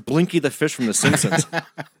 Those are Blinky the fish from The Simpsons.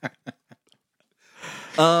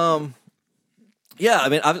 Yeah, I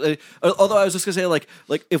mean, although I was just gonna say, like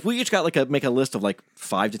if we each got make a list of like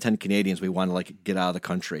 5 to 10 Canadians we want to like get out of the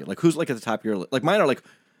country, like who's like at the top of your list? Like mine are like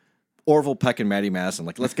Orville Peck and Maddie Madison.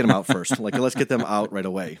 Like, let's get them out first. Like, let's get them out right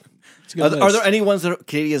away. It's a good Are list. there any ones that are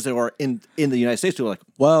Canadians that are in the United States who are like,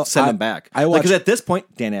 Well, send them back? I watched- Because at this point,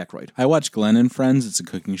 Dan Aykroyd. I watch Glenn and Friends. It's a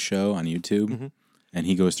cooking show on YouTube, and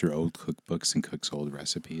he goes through old cookbooks and cooks old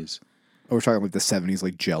recipes. Oh, we're talking like the 70s,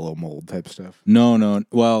 like Jello mold type stuff. No.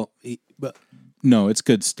 Well, no, it's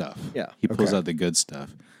good stuff. Yeah. He pulls Okay. out the good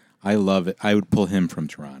stuff. I love it. I would pull him from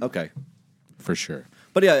Toronto. Okay. For sure.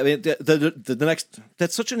 But yeah, I mean, the next,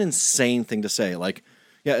 that's such an insane thing to say. Like,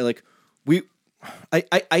 yeah, like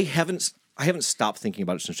I haven't stopped thinking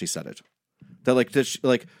about it since she said it. That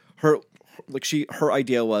her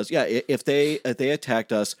idea was, yeah, if they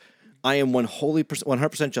attacked us, I am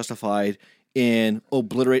 100% justified in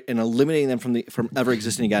obliterate and eliminating them from ever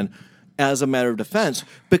existing again as a matter of defense,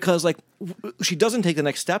 because like she doesn't take the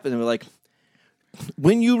next step, and they're like,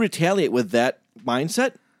 when you retaliate with that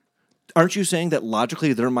mindset, aren't you saying that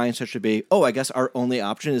logically their mindset should be, oh, I guess our only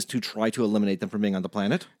option is to try to eliminate them from being on the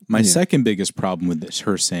planet? My second biggest problem with this,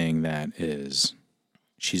 her saying that, is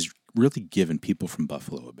she's really given people from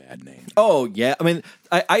Buffalo a bad name. Oh, yeah. I mean,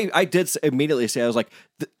 I did immediately say, I was like,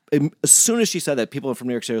 as soon as she said that, people from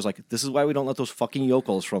New York City was like, this is why we don't let those fucking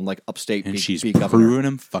yokels from like upstate And she's be governor. proving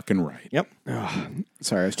him fucking right. Yep.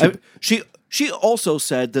 Sorry, I was too... She also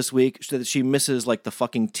said this week that she misses like the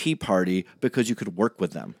fucking Tea Party because you could work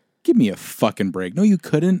with them. Give me a fucking break. No, you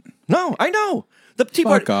couldn't. No, I know. The Tea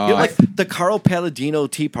Fuck Party, you know, off. like the Carl Palladino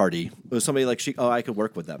Tea Party, was somebody like I could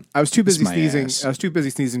work with them. I was too busy my sneezing. ass. I was too busy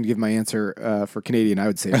sneezing to give my answer for Canadian. I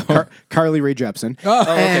would say Carly Rae Jepsen. Oh,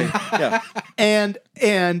 okay. Yeah. And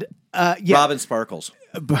yeah, Robin Sparkles.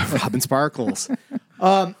 Robin Sparkles.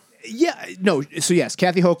 Yeah, no. So yes,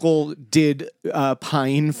 Kathy Hochul did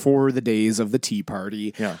pine for the days of the Tea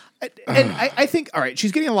Party. Yeah. And I think, all right,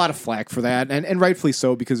 she's getting a lot of flack for that, and rightfully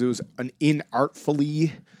so, because it was an inartful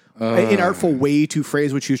way to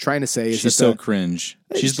phrase what she was trying to say. She's so cringe.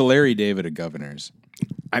 She's the Larry David of governors.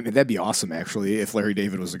 I mean, that'd be awesome, actually, if Larry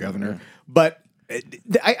David was the governor. But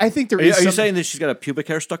I think there Are is. you some- saying that she's got a pubic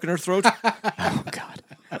hair stuck in her throat? Oh God.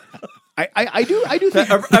 I do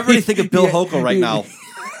think. Everybody think of Bill Hochul right now.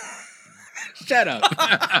 Shut up.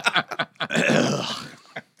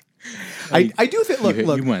 I do think. Look,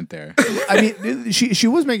 You went there. I mean, she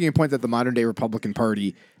was making a point that the modern day Republican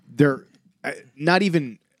Party, they're not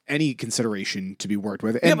even any consideration to be worked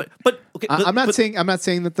with. And Yeah, but okay. I'm not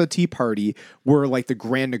saying that the Tea Party were like the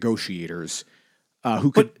grand negotiators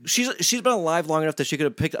who could. But she's been alive long enough that she could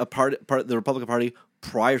have picked a part the Republican Party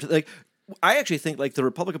prior to, like, I actually think like the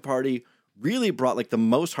Republican Party really brought like the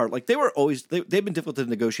most heart. Like, they were always they've been difficult to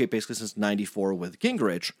negotiate basically since '94 with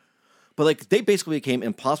Gingrich, but like they basically became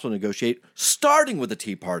impossible to negotiate starting with the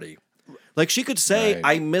Tea Party. Like, she could say,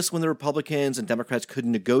 Right. I miss when the Republicans and Democrats could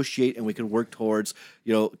negotiate and we could work towards,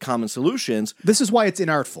 common solutions. This is why it's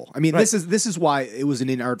inartful. I mean, Right. this is why it was an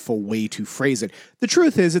inartful way to phrase it. The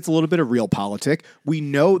truth is, it's a little bit of realpolitik. We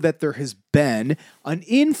know that there has been an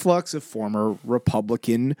influx of former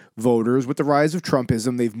Republican voters with the rise of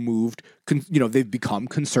Trumpism. They've moved, they've become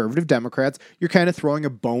conservative Democrats. You're kind of throwing a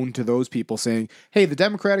bone to those people, saying, "Hey, the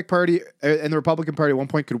Democratic Party and the Republican Party at one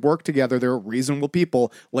point could work together. They're reasonable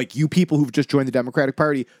people, like you people who've just joined the Democratic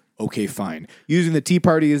Party." Okay, fine. Using the Tea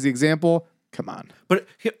Party as the example. Come on. But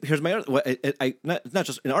here's my other, not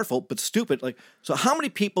just inartful, but stupid. Like, so how many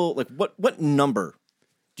people, like, what number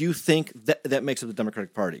do you think that makes up the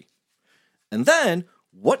Democratic Party? And then,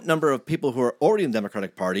 what number of people who are already in the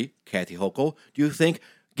Democratic Party, Kathy Hochul, do you think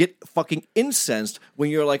get fucking incensed when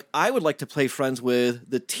you're like, I would like to play friends with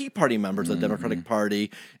the Tea Party members of the Democratic Party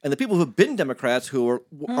and the people who've been Democrats who are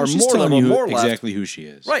She's more telling liberal, you more left. exactly who she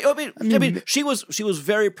is. Right. I mean, she was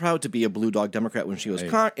very proud to be a blue dog Democrat when she was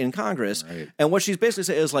in Congress. Right. And what she's basically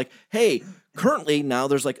saying is like, hey, currently now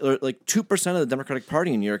there's like 2% of the Democratic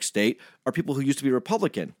Party in New York State are people who used to be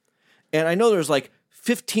Republican, and I know there's like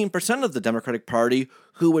 15% of the Democratic Party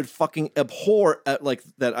who would fucking abhor at like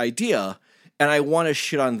that idea, and I want to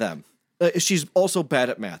shit on them. She's also bad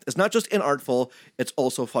at math. It's not just inartful; it's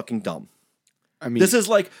also fucking dumb. I mean, This is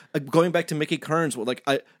like going back to Mickey Kearns. Like,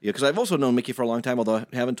 because I've also known Mickey for a long time, although I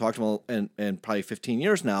haven't talked to him in probably 15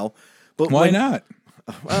 years now. But Why not?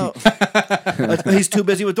 Well, he's too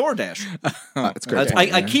busy with DoorDash. that's great.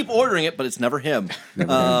 I keep ordering it, but it's never him.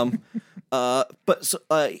 But so,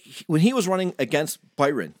 when he was running against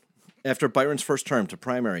Byron after Byron's first term to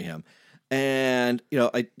primary him, and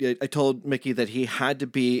I told Mickey that he had to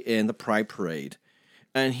be in the Pride Parade,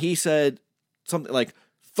 and he said something like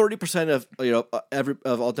 30%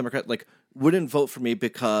 of all Democrats wouldn't vote for me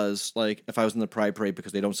because if I was in the Pride Parade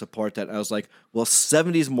because they don't support that. And I was like, well,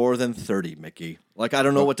 70 is more than 30, Mickey. I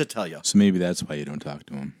don't know what to tell you. So maybe that's why you don't talk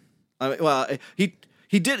to him. I mean, well, he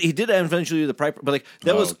He did eventually do the private, but like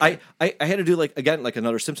that was okay. I had to do like again like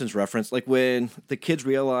another Simpsons reference, like when the kids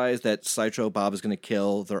realize that Sideshow Bob is going to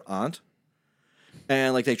kill their aunt,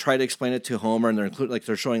 and like they try to explain it to Homer, and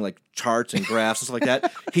they're showing like charts and graphs and stuff like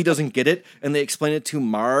that. He doesn't get it, and they explain it to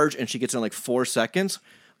Marge, and she gets it in like 4 seconds.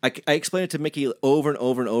 I explained it to Mickey over and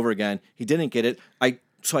over and over again. He didn't get it.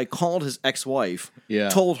 So I called his ex-wife, Yeah.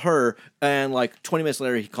 told her, and like 20 minutes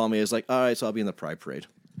later he called me. He was like, "All right, so I'll be in the Pride Parade."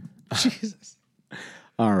 Jesus.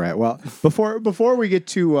 All right. Well, before we get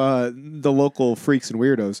to the local freaks and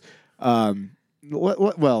weirdos,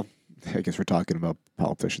 well, I guess we're talking about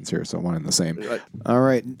politicians here, so one and the same. Right. All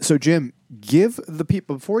right. So, Jim, give the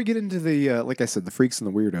people before we get into the like I said, the freaks and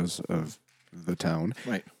the weirdos of the town.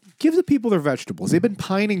 Right. Give the people their vegetables. They've been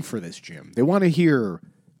pining for this, Jim. They want to hear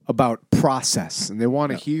about process, and they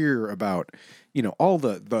want to hear about all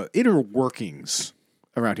the inner workings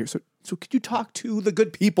around here. So could you talk to the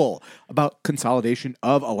good people about consolidation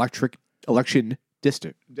of election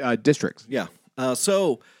districts? Yeah.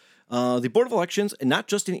 So the Board of Elections, and not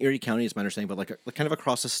just in Erie County, is my understanding, but like kind of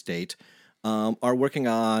across the state, are working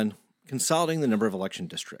on consolidating the number of election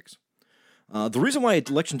districts. The reason why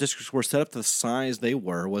election districts were set up to the size they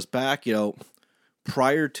were was back,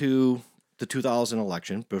 prior to the 2000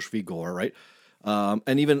 election, Bush v. Gore, right?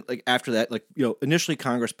 And even like after that, initially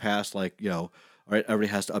Congress passed all right,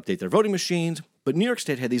 everybody has to update their voting machines. But New York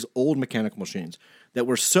State had these old mechanical machines that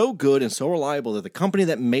were so good and so reliable that the company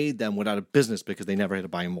that made them went out of business because they never had to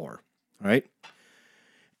buy more. All right.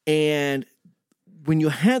 And when you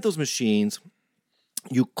had those machines,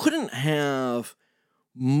 you couldn't have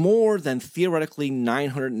more than theoretically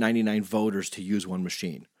 999 voters to use one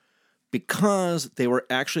machine because they were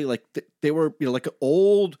actually like an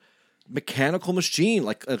old mechanical machine,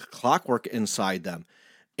 like a clockwork inside them.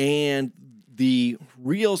 And the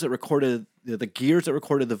reels that recorded the gears that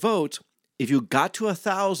recorded the votes, if you got to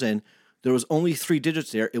 1,000, there was only 3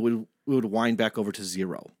 digits there. It would wind back over to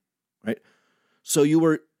 0, right? So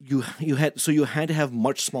you had to have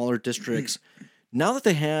much smaller districts. Now that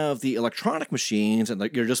they have the electronic machines and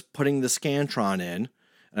like you're just putting the Scantron in,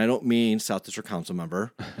 and I don't mean South District Council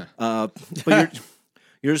member, but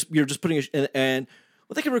you're just putting and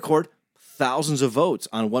well, they can record thousands of votes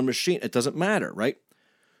on one machine. It doesn't matter, right?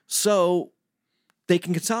 So they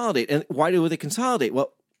can consolidate. And why do they consolidate?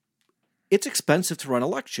 Well, it's expensive to run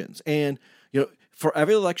elections. And, for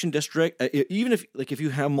every election district, even if you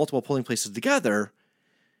have multiple polling places together,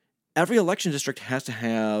 every election district has to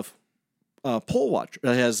have poll watch.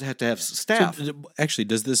 Has to have staff. So, actually,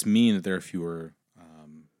 does this mean that there are fewer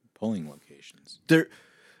polling locations?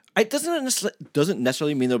 It doesn't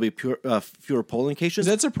necessarily mean there'll be fewer polling locations.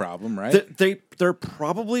 That's a problem, right? There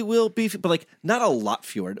probably will be, but like not a lot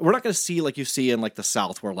fewer. We're not going to see like you see in like the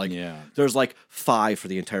South, where there's like 5 for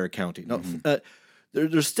the entire county. No,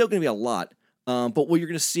 there's still going to be a lot. But what you're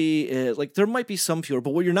going to see is like there might be some fewer,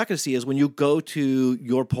 but what you're not going to see is when you go to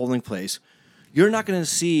your polling place, you're not going to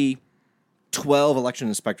see 12 election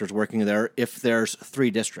inspectors working there if there's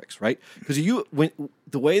 3 districts, right? Because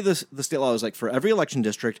the way the state law is, like for every election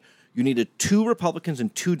district, you needed 2 Republicans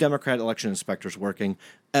and 2 Democrat election inspectors working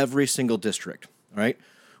every single district, right?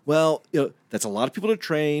 Well, that's a lot of people to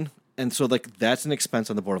train, and so like that's an expense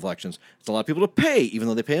on the Board of Elections. It's a lot of people to pay, even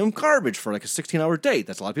though they pay them garbage for like a 16-hour day.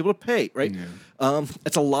 That's a lot of people to pay, right? Yeah.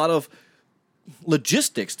 It's a lot of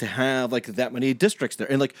logistics to have like that many districts there.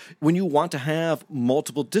 And like when you want to have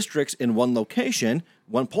multiple districts in one location,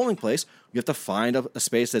 one polling place, you have to find a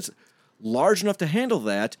space that's large enough to handle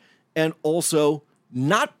that and also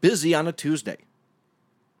not busy on a Tuesday,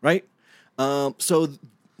 right? So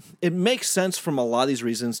it makes sense from a lot of these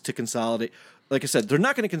reasons to consolidate. Like I said, they're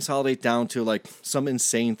not going to consolidate down to like some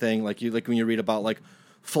insane thing like when you read about like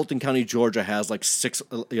Fulton County, Georgia has like 6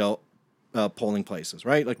 polling places,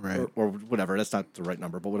 right? Like right. Or whatever. That's not the right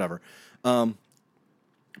number, but whatever.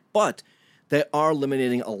 But they are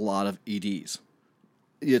eliminating a lot of EDs.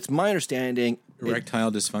 It's my understanding.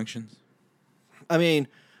 Erectile dysfunctions. I mean,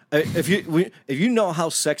 if you know how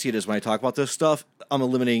sexy it is when I talk about this stuff, I'm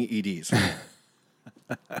eliminating EDs.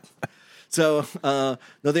 So no,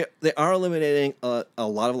 they are eliminating a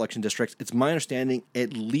lot of election districts. It's my understanding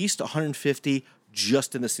at least 150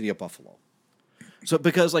 just in the city of Buffalo. So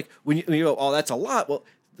because like when you go, oh, that's a lot. Well,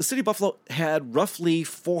 the city of Buffalo had roughly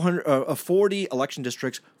 40 election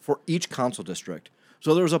districts for each council district.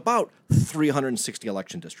 So there was about 360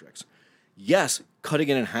 election districts. Yes, cutting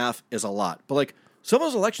it in half is a lot. But like some of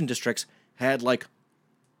those election districts had like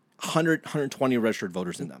 120 registered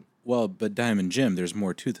voters in them. Well, but Diamond Jim, there's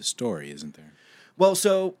more to the story, isn't there? Well,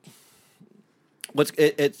 so what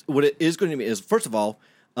it is going to be is, first of all,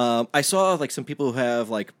 I saw like some people who have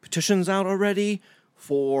like petitions out already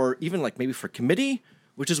for even like maybe for committee,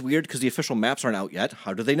 which is weird because the official maps aren't out yet.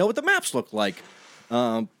 How do they know what the maps look like?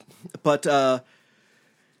 But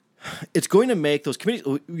it's going to make those committees.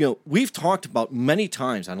 You know, we've talked about many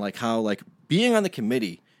times on like how like being on the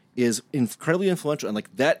committee is incredibly influential, and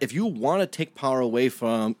like that. If you want to take power away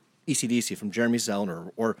from ECDC, from Jeremy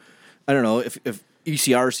Zellner, or I don't know if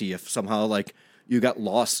ECRC, if somehow like you got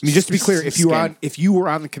lost. I mean, just to be clear, if you were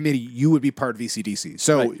on the committee, you would be part of ECDC.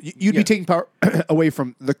 So Right. you'd be taking power away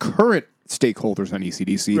from the current stakeholders on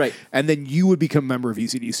ECDC, Right. and then you would become a member of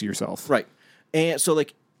ECDC yourself. Right. And so,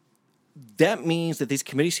 like, that means that these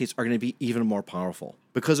committee seats are going to be even more powerful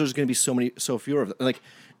because there's going to be so fewer of them. Like,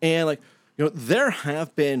 and like, you know, there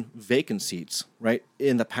have been vacant seats, right,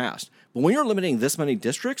 in the past. But when you're limiting this many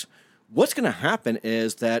districts, what's going to happen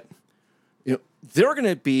is that, you know, there are going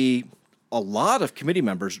to be a lot of committee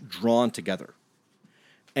members drawn together.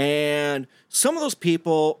 And some of those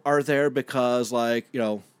people are there because, like, you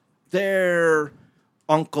know, their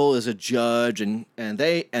uncle is a judge, and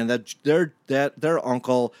their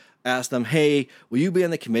uncle asked them, "Hey, will you be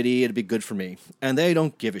on the committee? It'd be good for me." And they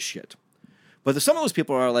don't give a shit. But some of those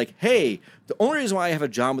people are like, "Hey, the only reason why I have a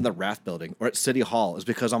job in the Rath Building or at City Hall is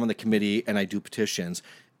because I'm on the committee and I do petitions.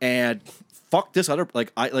 And fuck this other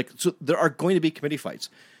so there are going to be committee fights."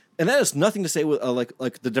 And that has nothing to say with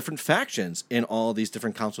like the different factions in all these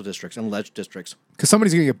different council districts and ledge districts. Because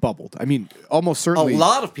somebody's going to get bubbled. I mean, almost certainly. A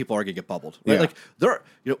lot of people are going to get bubbled. Right? Yeah. Like there are,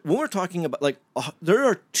 you know, when we're talking about like there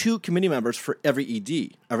are 2 committee members for every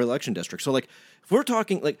ED, every election district. So like if we're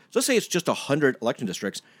talking like let's say it's just 100 election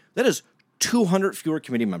districts, that is 200 fewer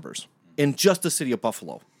committee members in just the city of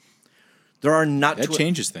Buffalo. There are not That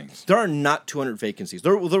changes things. There are not 200 vacancies.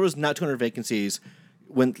 There was not 200 vacancies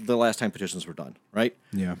when the last time petitions were done, right?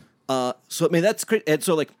 Yeah. So I mean that's great. And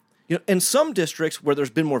so like you know, in some districts where there's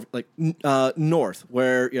been more like north,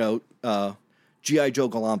 where you know GI Joe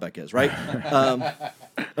Golombek is, right?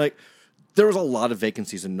 Like there was a lot of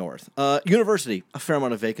vacancies in north. University, a fair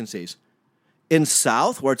amount of vacancies. In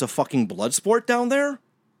south, where it's a fucking blood sport down there,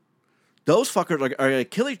 those fuckers are going to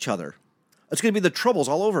kill each other. It's going to be the Troubles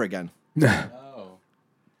all over again. Yeah.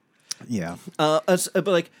 But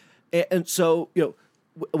like, and so you know.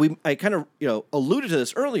 I kind of alluded to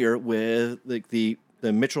this earlier with like the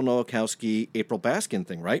Mitchell Nowakowski April Baskin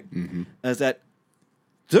thing, right? Mm-hmm. As that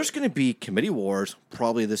there's going to be committee wars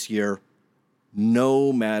probably this year,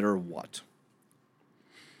 no matter what.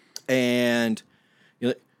 And you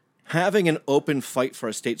know, having an open fight for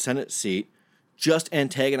a state senate seat just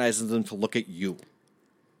antagonizes them to look at you,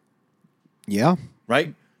 Yeah.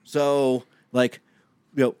 right? So like,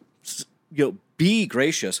 be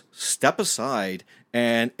gracious, step aside.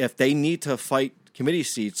 And if they need to fight committee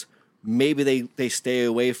seats, maybe they stay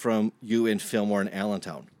away from you in Fillmore and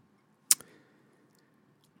Allentown.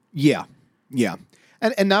 Yeah. Yeah.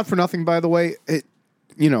 And not for nothing, by the way, a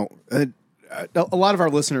lot of our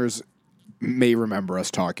listeners may remember us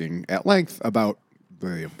talking at length about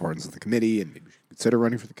the importance of the committee and maybe we should consider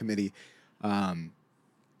running for the committee. I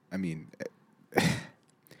mean,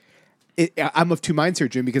 I'm of two minds here,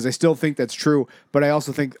 Jim, because I still think that's true, but I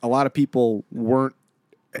also think a lot of people weren't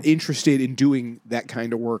interested in doing that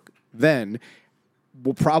kind of work then,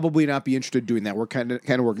 will probably not be interested in doing that kind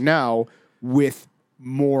of work now with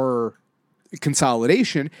more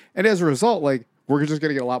consolidation, and as a result, like we're just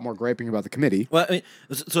going to get a lot more griping about the committee. Well, I mean,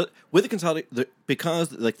 so with the consolidation,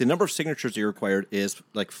 because like the number of signatures you're required is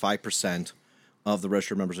like 5% of the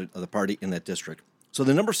registered members of the party in that district. So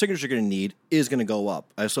the number of signatures you're going to need is going to go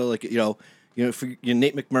up. So like for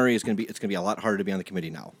Nate McMurray it's going to be a lot harder to be on the committee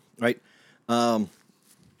now, right?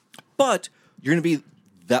 But you're going to be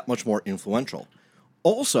that much more influential.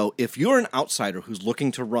 Also, if you're an outsider who's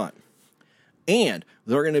looking to run, and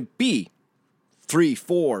there are going to be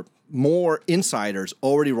 3-4 more insiders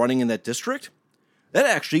already running in that district, that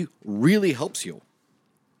actually really helps you.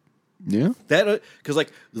 Yeah, that because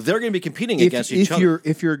like they're going to be competing against each other.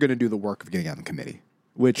 If you're going to do the work of getting on the committee,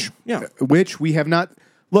 which Yeah. which we have not.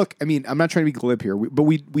 Look, I mean, I'm not trying to be glib here, but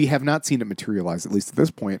we have not seen it materialize, at least at this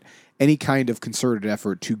point, any kind of concerted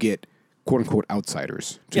effort to get quote unquote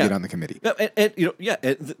outsiders to get on the committee. Yeah,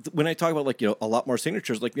 when I talk about like a lot more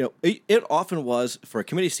signatures, like it often was for a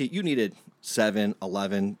committee seat you needed 7,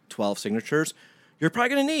 11, 12 signatures. You're probably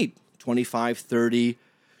going to need 25, 30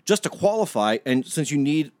 just to qualify, and since you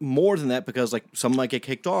need more than that because like some might get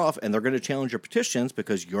kicked off and they're going to challenge your petitions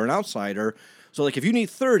because you're an outsider. So like if you need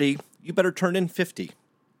 30, you better turn in 50.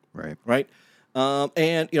 Right.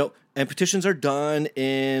 And petitions are done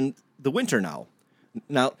in the winter now.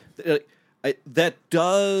 Now, that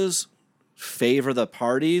does favor the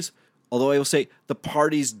parties, although I will say the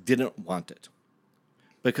parties didn't want it.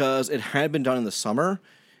 because it had been done in the summer,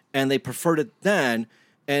 and they preferred it then.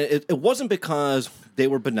 And it wasn't because they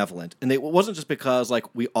were benevolent, and it wasn't just because like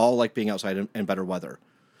we all like being outside in better weather.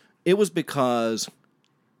 It was because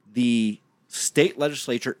the state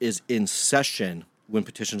legislature is in session when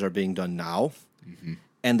petitions are being done now,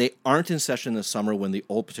 and they aren't in session this summer when the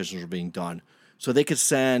old petitions are being done. So they could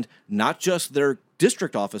send not just their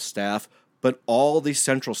district office staff, but all the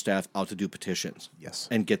central staff out to do petitions. Yes.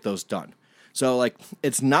 And get those done. So like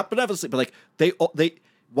it's not benevolently, but like they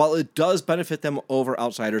while it does benefit them over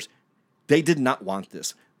outsiders, they did not want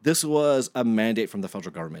this. This was a mandate from the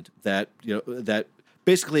federal government that that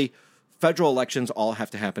basically federal elections all have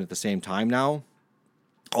to happen at the same time now,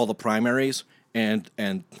 all the primaries and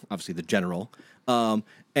obviously the general.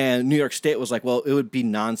 And New York State was like, well, it would be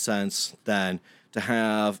nonsense then to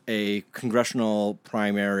have a congressional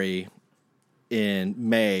primary in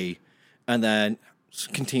May and then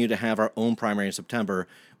continue to have our own primary in September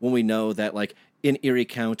when we know that like in Erie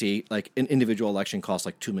County, like an individual election costs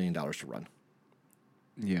like $2 million to run.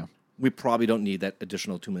 Yeah. We probably don't need that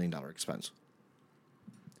additional $2 million expense.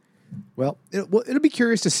 Well, it'll be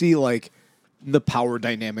curious to see like the power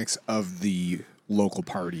dynamics of the local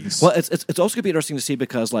parties. Well, it's also going to be interesting to see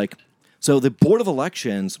because like, so the Board of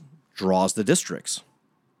Elections draws the districts,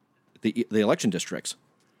 the election districts.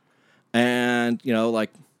 And,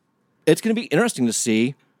 like, it's going to be interesting to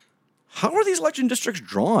see how are these election districts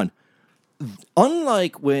drawn?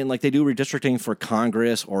 Unlike when, like, they do redistricting for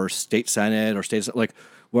Congress or state Senate or state, like,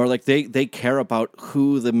 where, like, they care about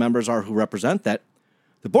who the members are who represent that,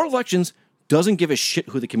 the Board of Elections doesn't give a shit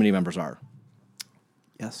who the committee members are.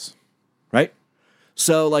 Yes. Right?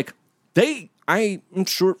 So, like, I'm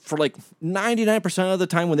sure for, like, 99% of the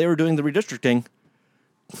time when they were doing the redistricting,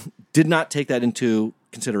 did not take that into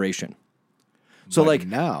consideration. So, But like,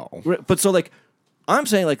 now. but so, like, I'm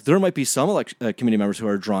saying, like, there might be some committee members who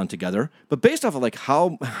are drawn together, but based off of, like,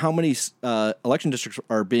 how many election districts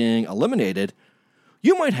are being eliminated,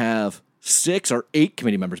 you might have 6 or 8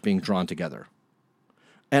 committee members being drawn together.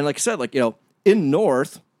 And like I said, like, in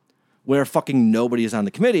North, where fucking nobody is on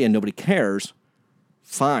the committee and nobody cares,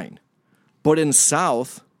 fine. But in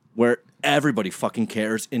South, where everybody fucking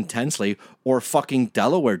cares intensely, or fucking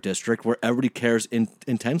Delaware District, where everybody cares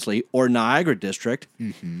intensely, or Niagara District,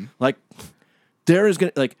 like, there's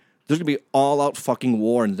gonna be all out fucking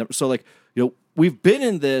war. And so, like, we've been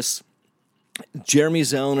in this Jeremy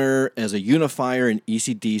Zellner as a unifier in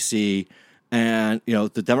ECDC, and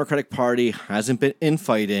the Democratic Party hasn't been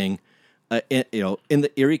infighting, in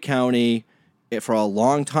the Erie County for a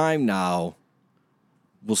long time now.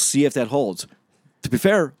 We'll see if that holds. To be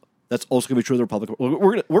fair, that's also going to be true of the Republican.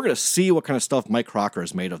 We're going to see what kind of stuff Mike Crocker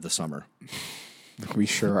is made of this summer. We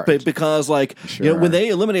sure are. Because, like, Sure when are. they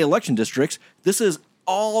eliminate election districts, this is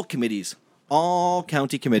all committees, all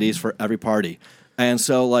county committees for every party. And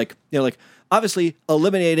so, like, obviously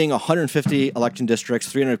eliminating 150 election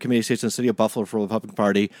districts, 300 committee seats in the city of Buffalo for the Republican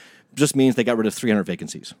Party just means they got rid of 300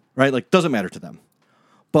 vacancies, right? Like, doesn't matter to them.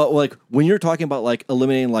 But, like, when you're talking about, like,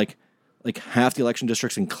 eliminating, like half the election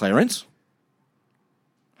districts in Clarence,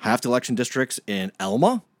 half the election districts in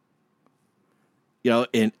Elma, 40,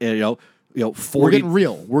 We're getting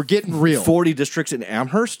real. We're getting real. 40 districts in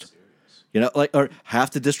Amherst, or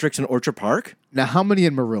half the districts in Orchard Park. Now, how many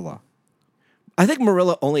in Marilla? I think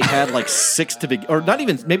Marilla only had like 6 to begin, or not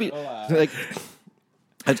even, maybe like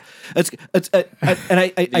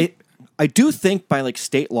I do think by like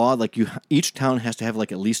state law, like each town has to have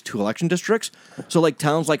like at least 2 election districts. So like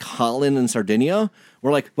towns like Holland and Sardinia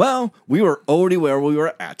were like, well, we were already where we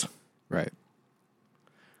were at. Right.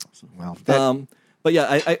 Well, But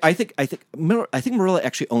yeah, I think Marilla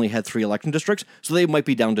actually only had 3 election districts, so they might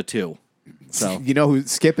be down to 2. So who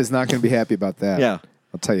Skip is not going to be happy about that. Yeah.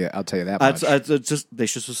 I'll tell you that much. it's just they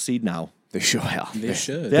should secede now. They should. They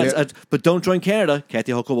should. But don't join Canada.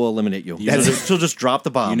 Kathy Hochul will eliminate you. She'll just drop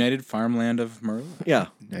the bomb. United Farmland of Marilla. Yeah.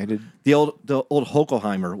 United. The old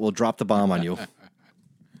Hochulheimer will drop the bomb on you.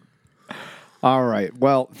 All right.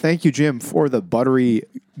 Well, thank you, Jim, for the buttery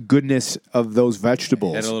goodness of those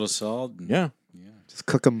vegetables. Add a little salt. Yeah. Just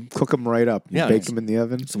cook them right up. Yeah. Bake them in the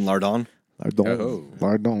oven. Some lardon. Lardon. Oh.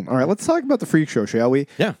 Lardon. All right. Let's talk about the freak show, shall we?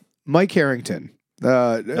 Yeah. Mike Harrington.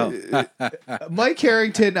 Mike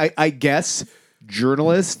Harrington, I guess,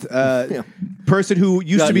 journalist, person who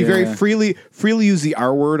used to be very freely use the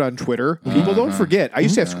R word on Twitter. People don't forget. I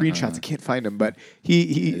used to have screenshots. I can't find them, but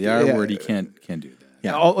he The R word, you can't do that.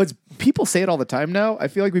 Yeah. People say it all the time now. I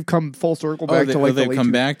feel like we've come full circle back to like they've the come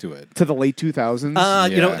late back to it. to the late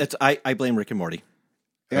 2000s. I blame Rick and Morty.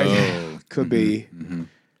 Could be.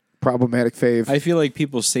 problematic fave. I feel like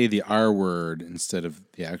people say the R word instead of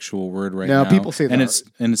the actual word right No, now. people say the and R-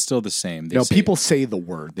 it's still the same. They no, say, people say the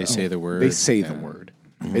word. They though. say the word. They say the Yeah. word.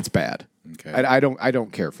 It's bad. Okay. I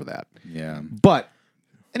don't care for that. Yeah. But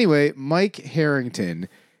anyway, Mike Harrington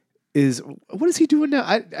is what is he doing now?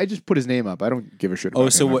 I just put his name up. I don't give a shit about Oh,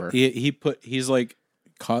 so him what ever. he's like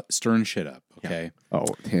caught stirring shit up. Okay. Oh,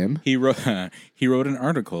 him? He wrote he wrote an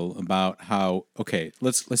article about how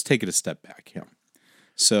let's take it a step back here.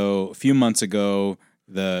 So a few months ago,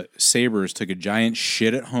 the Sabres took a giant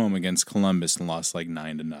shit at home against Columbus and lost like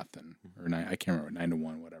 9-0 or 9. I can't remember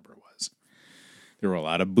 9-1, whatever it was. There were a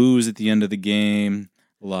lot of boos at the end of the game.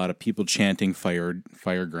 A lot of people chanting "Fire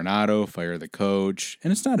Granato, fire the coach,"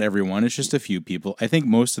 and it's not everyone. It's just a few people. I think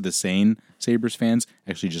most of the sane Sabres fans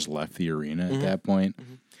actually just left the arena at that point.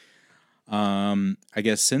 I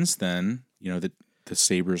guess since then, the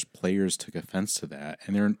Sabres players took offense to that,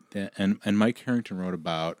 and Mike Harrington wrote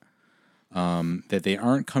about that they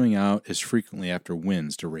aren't coming out as frequently after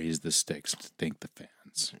wins to raise the sticks to thank the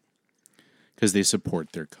fans because they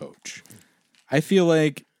support their coach. I feel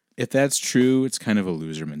like if that's true, it's kind of a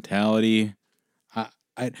loser mentality.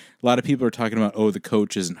 A lot of people are talking about, the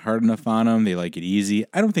coach isn't hard enough on them. They like it easy.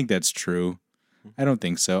 I don't think that's true. I don't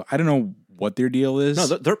think so. I don't know what their deal is.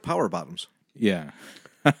 No, they're power bottoms. Yeah.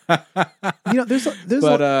 There's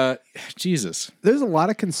Jesus. there's a lot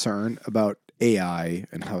of concern about AI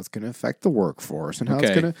and how it's going to affect the workforce and how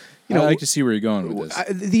it's Okay. going to, I'd like to see where you're going with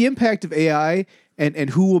this. the impact of AI and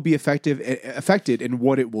who will be affected and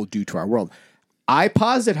what it will do to our world. I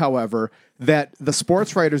posit, however, that the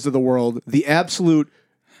sports writers of the world, the absolute,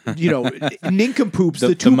 nincompoops,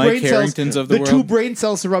 the two Mike brain cells, Harringtons of the two world? brain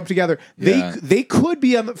cells to rub together, Yeah. they could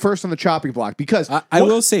be first on the chopping block because I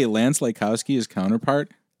will say Lance Lykowski, his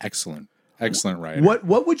counterpart, excellent writer.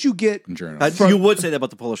 what would you get? and journalist. You would say that about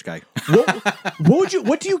the Polish guy.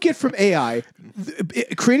 What do you get from AI?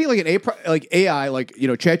 Creating like AI,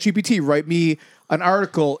 ChatGPT, write me an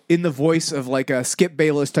article in the voice of like a Skip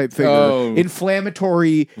Bayless type figure, Oh.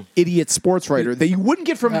 inflammatory idiot sports writer that you wouldn't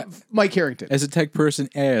get from Mike Harrington. As a tech person,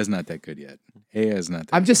 AI is not that good yet. AI is not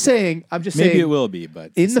that I'm just saying. Maybe it will be,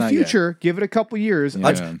 but in it's the not yet. future. Give it a couple years.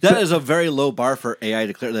 Yeah. That is a very low bar for AI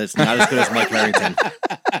to clear that it's not as good as Mike Harrington.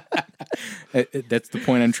 That's the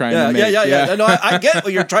point I'm trying Yeah, to make. yeah. No, I get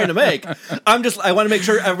what you're trying to make. I want to make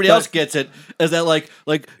sure everybody else gets it. Is that like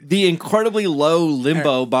the incredibly low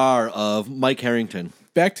limbo bar of Mike Harrington?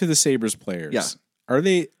 Back to the Sabres players. Yeah. Are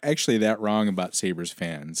they actually that wrong about Sabres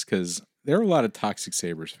fans? Because there are a lot of toxic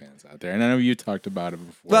Sabres fans out there, and I know you talked about it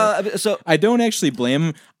before. Well, so I don't actually blame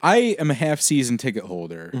them. I am a half-season ticket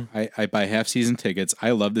holder. I buy half-season tickets.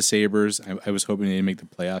 I love the Sabres. I was hoping they'd make the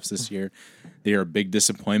playoffs this year. They are a big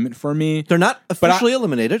disappointment for me. they're not officially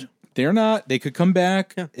eliminated. They're not. They could come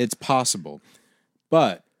back. Yeah. It's possible.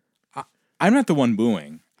 But I'm not the one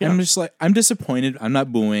booing. I'm just like, I'm disappointed. I'm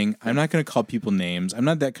not booing. I'm not going to call people names. I'm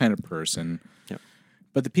not that kind of person. Yeah.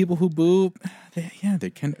 But the people who boo, they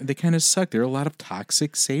kind of suck. There are a lot of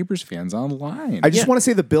toxic Sabres fans online. I just want to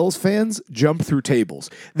say the Bills fans jump through tables.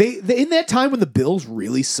 They in that time when the Bills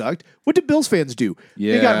really sucked, what did Bills fans do?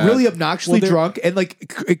 They got Yeah. really obnoxiously Well, drunk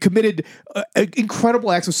and committed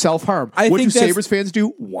incredible acts of self harm. I What do think that's- Sabres fans do?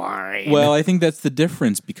 Whine. Well, I think that's the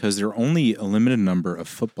difference because there are only a limited number of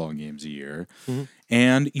football games a year.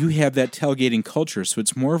 And you have that tailgating culture, so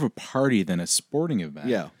it's more of a party than a sporting event.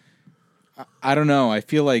 Yeah. I don't know. I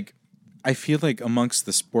feel like amongst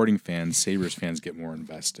the sporting fans, Sabres fans get more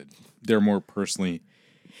invested. They're more personally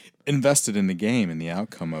invested in the game and the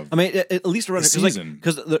outcome of I mean, at least around The season.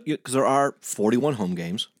 because there are 41 home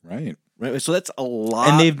games, right. right? So that's a lot.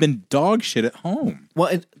 And they've been dog shit at home. Well,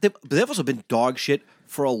 and they've also been dog shit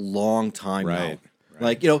for a long time now.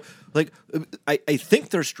 Right. Like I think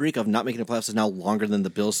their streak of not making the playoffs is now longer than the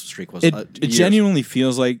Bills' streak was. It years. genuinely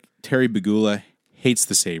feels like Terry Bagula hates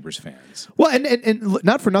the Sabres fans. Well, and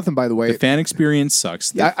not for nothing, by the way. The fan experience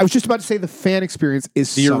sucks. The, I was just about to say the fan experience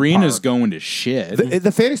is the subpar. arena's going to shit.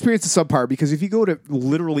 The fan experience is subpar because if you go to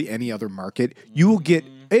literally any other market, you will get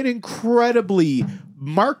an incredibly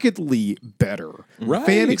markedly better Right.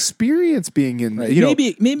 fan experience being in maybe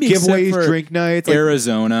except giveaways, for drink nights. like-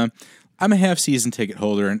 Arizona. I'm a half season ticket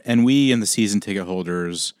holder, and we and the season ticket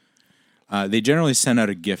holders, they generally send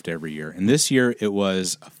out a gift every year. And this year it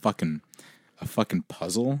was a fucking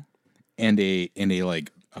puzzle and a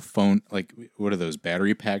like a phone, like what are those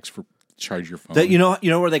battery packs for charge your phone? That you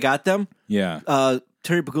know where they got them. Yeah.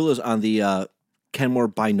 Terry Bagula's on the Kenmore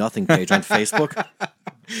Buy Nothing page on Facebook.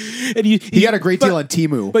 And he got a great deal on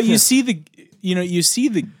Temu. But you see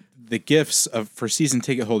the gifts for season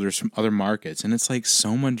ticket holders from other markets, and it's like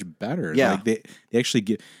so much better. Yeah. Like they actually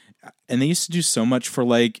get, and they used to do so much for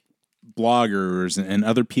like bloggers and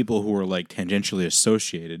other people who are like tangentially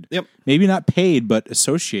associated. Yep. Maybe not paid, but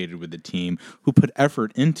associated with the team who put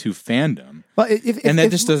effort into fandom. Well, That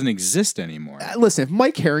just doesn't exist anymore. Listen, if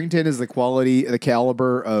Mike Harrington is the quality, the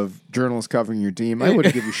caliber of journalists covering your team, I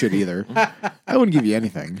wouldn't give you shit either. I wouldn't give you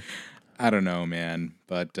anything. I don't know, man,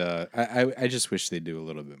 but I just wish they'd do a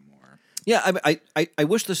little bit more. Yeah, I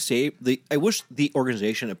wish I wish the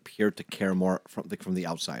organization appeared to care more from the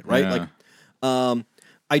outside, right? Yeah. Like,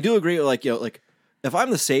 I do agree. Like, like if I'm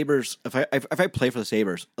the Sabres, if I play for the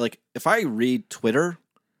Sabres, like if I read Twitter,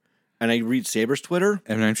 and I read Sabres Twitter,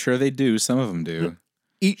 And I'm sure they do. Some of them do.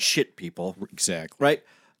 eat shit, people, Exactly. right?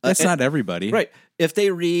 That's And- not everybody. right. If they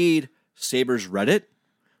read Sabres Reddit,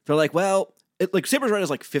 they're like, well. Like Sabres Reddit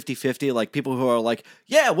is like 50-50, like people who are like,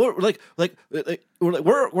 yeah, we're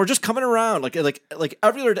just coming around. Like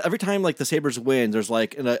every time like the Sabres win, there's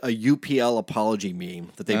like a UPL apology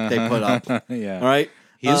meme that they put up. Yeah. All right.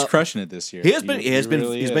 He is crushing it this year. He has been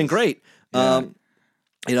really he's been is. great. Yeah.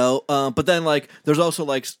 But then like there's also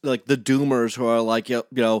like the doomers who are like,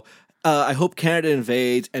 I hope Canada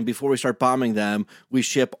invades, and before we start bombing them, we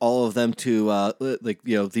ship all of them to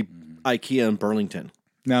the IKEA in Burlington.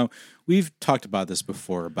 Now, we've talked about this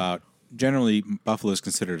before, about generally Buffalo is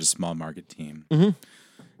considered a small market team. Mm-hmm.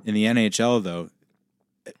 In the NHL, though,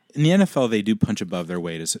 in the NFL, they do punch above their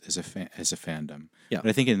weight as a fandom. Yeah. But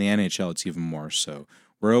I think in the NHL, it's even more so.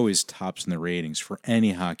 We're always tops in the ratings for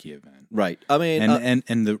any hockey event. Right. I mean,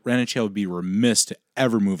 And the NHL would be remiss to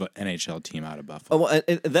ever move an NHL team out of Buffalo. well,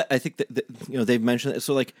 and that I think that they've mentioned it.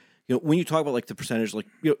 So like when you talk about like the percentage, like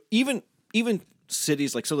even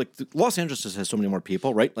cities like Los Angeles just has so many more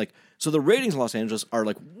people, right? Like so the ratings in Los Angeles are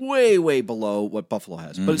like way below what Buffalo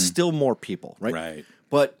has, but it's still more people, right? Right.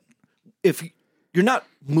 But if you're not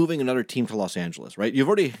moving another team to Los Angeles, right? You've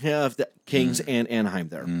already have the Kings and Anaheim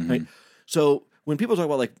there, right? So when people talk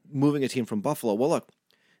about like moving a team from Buffalo, well, look,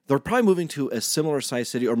 they're probably moving to a similar size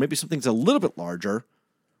city or maybe something's a little bit larger,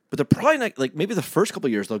 but they're probably not like maybe the first couple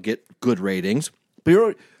of years they'll get good ratings.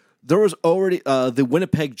 But there was already the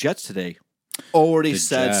Winnipeg Jets today already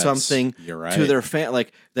said Jets, something you're right. to their fan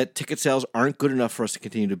like that ticket sales aren't good enough for us to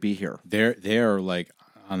continue to be here. They are like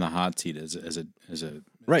on the hot seat as a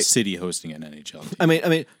Right. city hosting an NHL team. I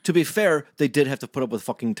mean, to be fair, they did have to put up with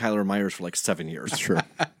fucking Tyler Myers for like 7 years. True.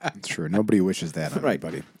 It's true. Nobody wishes that on Right.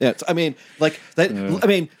 anybody. Yeah, I mean, like that. I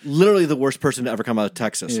mean, literally the worst person to ever come out of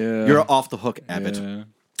Texas. Yeah. You're off the hook, Abbott.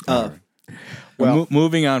 Yeah. Well,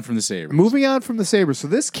 moving on from the Sabres. Moving on from the Sabres. So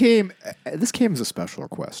this came as a special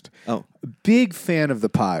request. Oh, Big fan of the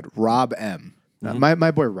pod, Rob M.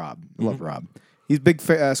 My boy Rob. I love Rob. He's a big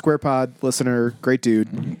Square Pod listener. Great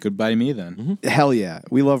dude. Goodbye me then. Hell yeah.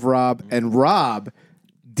 We love Rob. And Rob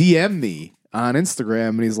DM'd me on Instagram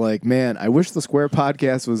and he's like, man, I wish the Square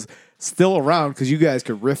Podcast was still around because you guys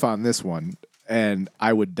could riff on this one. And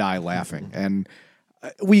I would die laughing. And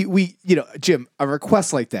we Jim, a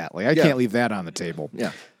request like that, like I can't leave that on the table.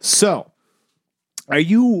 Yeah. So, are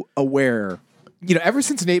you aware, ever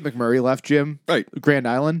since Nate McMurray left, Jim, Right. Grand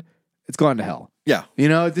Island, it's gone to hell. yeah.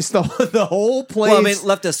 Just the whole place. Well, I mean,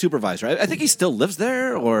 left as supervisor. I think he still lives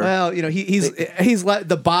there, or Well, he's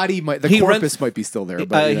the body might, the He corpus rents- might be still there,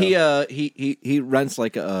 but he rents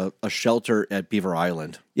like a shelter at Beaver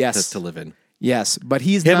Island. Yes. to live in. yes, but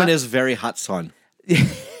he's Him not and his very hot son. his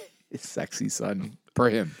sexy son per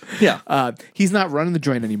him. Yeah. He's not running the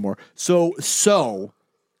joint anymore. So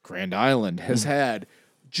Grand Island has had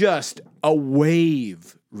just a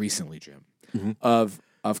wave recently, Jim, of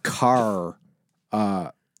car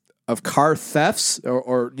thefts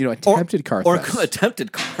or attempted car thefts.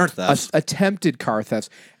 Attempted car theft. Attempted car thefts.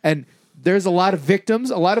 And there's a lot of victims.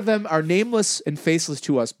 A lot of them are nameless and faceless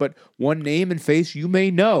to us, but one name and face you may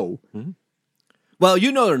know. Well,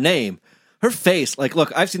 you know her name. Her face, like,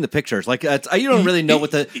 look, I've seen the pictures. Like, you don't really know what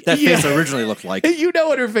that face originally looked like. You know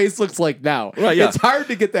what her face looks like now. Right, yeah. It's hard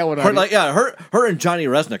to get that one on. Her and Johnny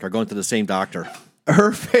Resnick are going to the same doctor.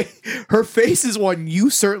 Her face is one you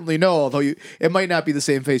certainly know, although it might not be the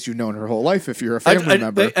same face you've known her whole life if you're a family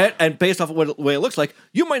member. And based off of the way it looks like,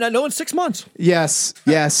 you might not know in 6 months. Yes.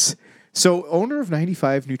 So, owner of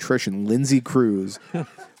 95 Nutrition, Lindsay Cruz,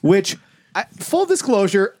 which, full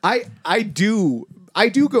disclosure, I do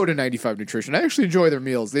go to 95 Nutrition. I actually enjoy their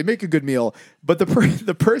meals. They make a good meal, but the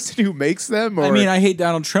person who makes them, or I mean, I hate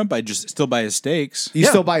Donald Trump. I just still buy his steaks. you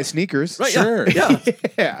still buy his sneakers, Right, Sure. Yeah.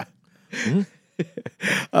 Yeah.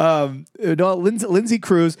 Lindsay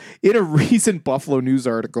Cruz, in a recent Buffalo News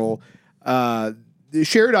article,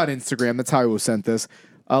 shared on Instagram, that's how I was sent this.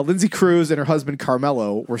 Lindsay Cruz and her husband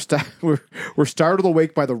Carmelo were startled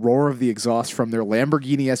awake by the roar of the exhaust from their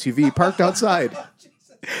Lamborghini SUV parked outside.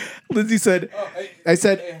 Lindsay said, I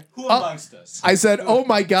said, Who amongst us? I said, oh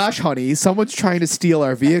my gosh, honey, someone's trying to steal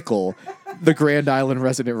our vehicle, the Grand Island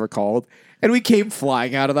resident recalled, and we came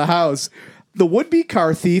flying out of the house. The would-be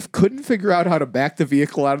car thief couldn't figure out how to back the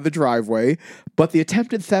vehicle out of the driveway, but the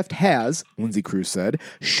attempted theft has, Lindsay Cruz said,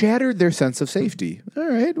 shattered their sense of safety. All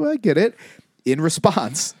right, well, I get it. In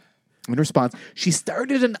response, she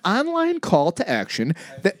started an online call to action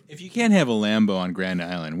that If you can't have a Lambo on Grand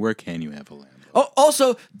Island, where can you have a Lambo? Oh,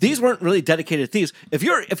 also, these weren't really dedicated thieves. If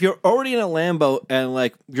you're already in a Lambo and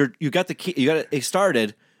like you got the key, you got it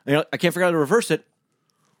started, and you're like, I can't figure out how to reverse it.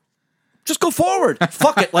 Just go forward.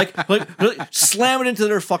 Fuck it. Like really slam it into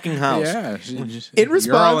their fucking house. Yeah. In You're all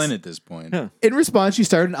response- in at this point. Yeah. In response, she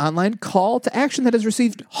started an online call to action that has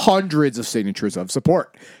received hundreds of signatures of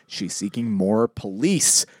support. She's seeking more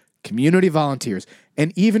police, community volunteers,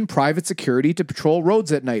 and even private security to patrol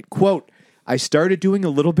roads at night. Quote, I started doing a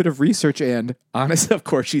little bit of research and honestly, of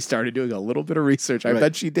course, she started doing a little bit of research. I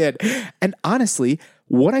bet she did. And honestly,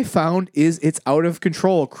 what I found is it's out of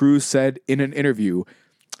control, Cruz said in an interview.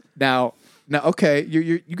 Now, okay,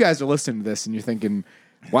 you guys are listening to this and you're thinking,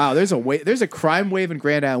 wow, there's a crime wave in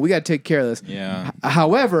Grand Island. We got to take care of this. Yeah.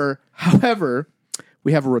 However,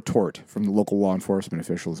 we have a retort from the local law enforcement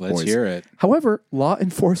officials. Let's boys. hear it. However, law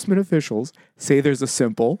enforcement officials say there's a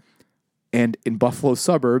simple and in Buffalo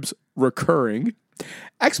suburbs recurring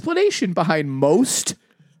explanation behind most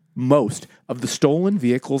of the stolen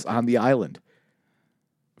vehicles on the island.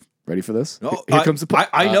 Ready for this? Oh, Here comes the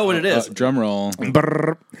I know what it is. Drum roll.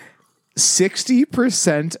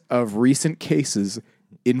 60% of recent cases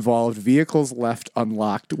involved vehicles left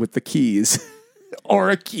unlocked with the keys or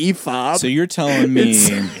a key fob. So you're telling me.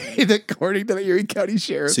 According to the Erie County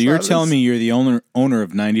Sheriff's So you're Office. telling me you're the owner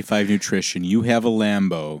of 95 Nutrition. You have a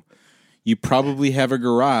Lambo. You probably have a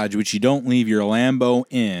garage, which you don't leave your Lambo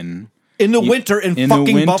in. In the winter in In fucking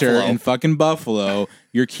the winter Buffalo. in fucking Buffalo.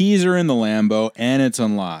 Your keys are in the Lambo and it's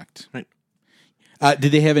unlocked. Right.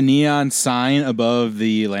 Did they have a neon sign above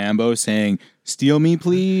the Lambo saying, steal me,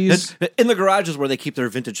 please? In the garages where they keep their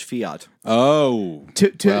vintage Fiat. Oh.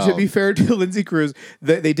 To be fair to Lindsay Cruz,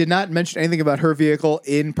 they did not mention anything about her vehicle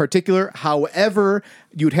in particular. However,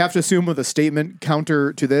 you'd have to assume with a statement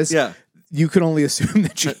counter to this, Yeah. you can only assume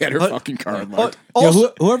that she had her But- fucking car unlocked.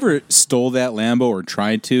 Also, Whoever stole that Lambo or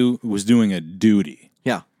tried to was doing a duty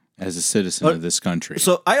yeah. as a citizen of this country.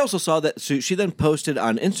 So I also saw that she then posted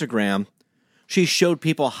on Instagram. She showed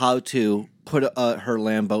people how to put her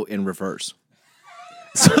Lambo in reverse.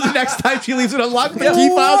 So the next time she leaves it unlocked with the key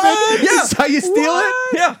fob in, Yeah. is how you steal it?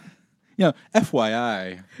 Yeah. You know,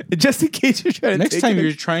 FYI, Just in case you're trying to next take time it.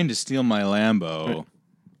 you're trying to steal my Lambo,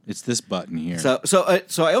 it's this button here. So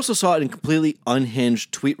I also saw it in a completely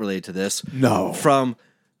unhinged tweet related to this. No. From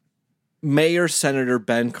Mayor Senator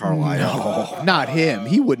Ben Carlisle. Not him.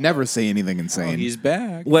 He would never say anything insane. He's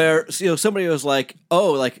back. Where somebody was like,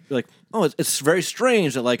 it's very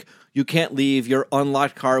strange that like you can't leave your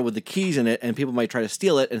unlocked car with the keys in it and people might try to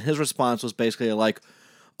steal it. And his response was basically like,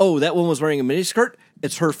 oh, that woman was wearing a miniskirt.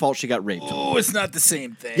 It's her fault she got raped. Oh, it's not the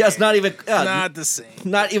same thing. Yeah, it's not even not the same.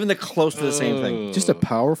 not even the close to the same thing. Just a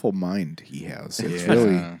powerful mind he has. It's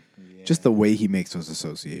really just the way he makes those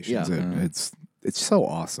associations. Yeah. It's so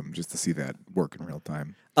awesome just to see that work in real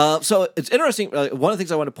time. So it's interesting. One of the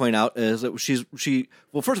things I want to point out is that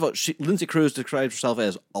first of all, Lindsay Cruz describes herself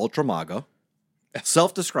as ultra MAGA,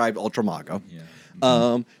 self-described ultra MAGA.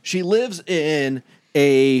 Yeah. She lives in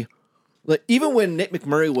even when Nick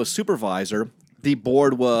McMurray was supervisor, the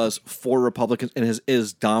board was for Republicans and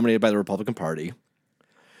is dominated by the Republican Party.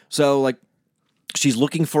 So like, she's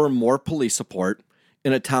looking for more police support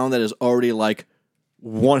in a town that is already like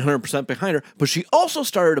 100% behind her, but she also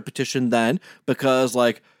started a petition then because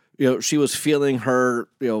she was feeling her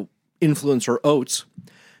influence her oats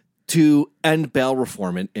to end bail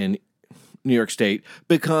reform in New York State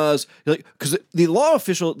because the law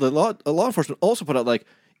enforcement also put out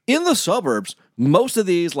in the suburbs most of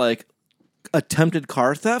these attempted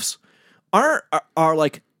car thefts are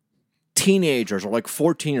like teenagers or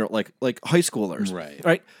 14-year-old like high schoolers,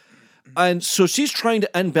 right. And so she's trying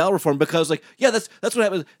to end bail reform because, that's what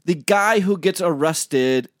happens. The guy who gets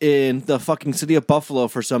arrested in the fucking city of Buffalo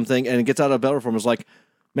for something and gets out of bail reform is like,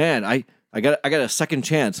 man, I got a second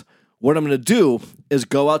chance. What I'm going to do is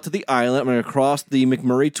go out to the island. I'm going to cross the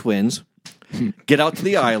McMurray twins, get out to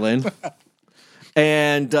the island,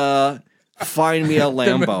 and find me a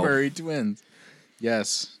Lambo. The McMurray twins.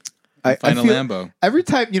 Yes. I Find a feel- Lambo. Every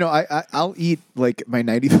time, I'll eat my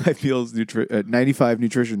 95 meals, 95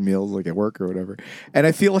 nutrition meals, at work or whatever, and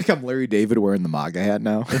I feel like I'm Larry David wearing the MAGA hat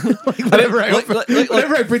now. Whenever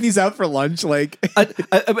I bring these out for lunch,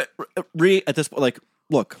 Ree, at this point,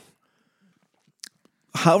 look,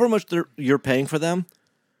 however much you're paying for them,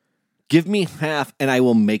 give me half, and I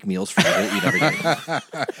will make meals for you to eat every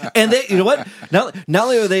day. And they, you know what? Not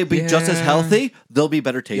only will they be just as healthy, they'll be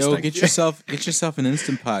better tasting. Yo, get yourself an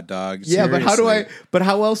Instant Pot, dog. Yeah, but how do Seriously. But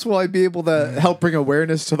how else will I be able to help bring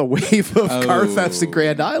awareness to the wave of car thefts in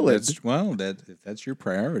Grand Island? That's your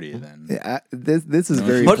priority then. This is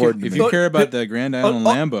very But- important. If to me. you care about the Grand Island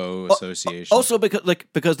Lambo Association, Also,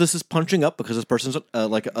 because this is punching up, because this person's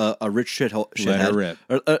like a rich shithead. Let her rip.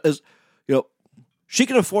 Is, you know, she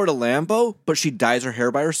can afford a Lambo, but she dyes her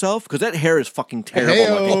hair by herself because that hair is fucking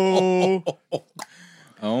terrible looking. Heyo.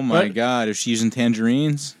 oh my God, if she's using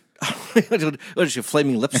tangerines, What is she, a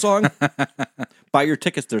Flaming Lip song? Buy your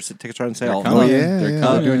tickets. There's tickets are on sale. coming. Oh They're yeah,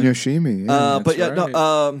 coming. doing Yoshimi. Yeah. But yeah, right.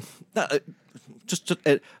 no, just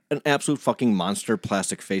an absolute fucking monster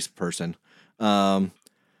plastic face person.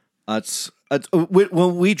 It's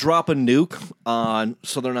when we drop a nuke on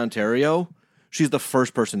Southern Ontario, she's the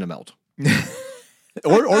first person to melt.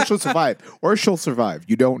 or she'll survive. Or she'll survive.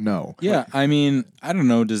 You don't know. yeah. I mean, I don't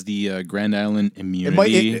know. Does the Grand Island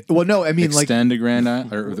immunity Well, no, I mean, like, extend to Grand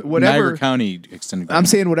Island or whatever- Niagara County extend? To Grand I'm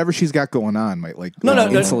saying whatever she's got going on might like No,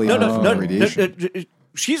 insulate her from radiation.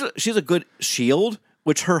 She's a good shield,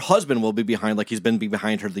 which her husband will be behind, like he's been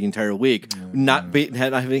behind her the entire week, not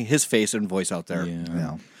having his face and voice out there.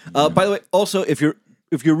 Yeah. By the way, also if you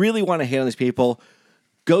really want to hate on these people,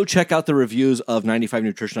 go check out the reviews of 95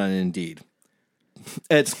 Nutrition on Indeed.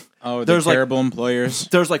 It's Oh, there's they're terrible employers.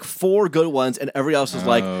 There's like 4 good ones, and every else is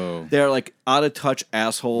like Oh. they're like out of touch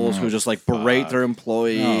assholes who just like berate their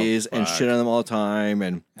employees and fuck. shit on them all the time,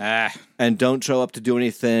 and Ah, don't show up to do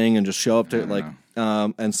anything, and just show up to like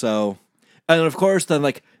and of course then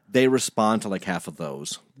like they respond to like half of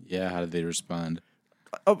those yeah. How did they respond?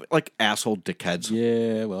 like asshole dickheads.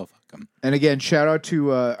 Yeah, well, fuck them. And again, shout out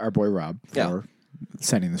to our boy Rob for Yeah.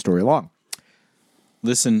 sending the story along.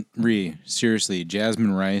 Listen, seriously,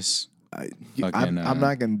 Jasmine Rice. I'm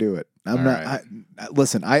not going to do it. I'm All not. right.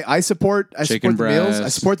 Listen, I support. I Chicken support the meals. I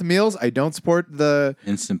breast. support the meals. I don't support the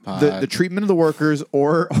Instant Pot. the treatment of the workers,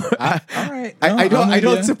 or all right. I No, I'm with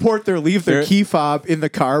don't ya. support their leave their There- key fob in the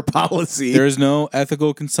car policy. There's no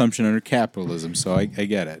ethical consumption under capitalism, so I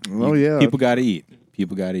get it. Well, yeah. People got to eat.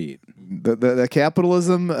 People got to eat. The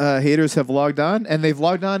capitalism haters have logged on, and they've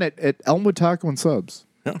logged on at Elmwood Taco and Subs.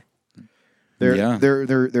 Yeah. They're Yeah.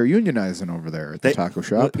 they're unionizing over there at the taco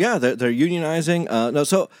shop. Yeah, they're unionizing.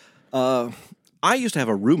 I used to have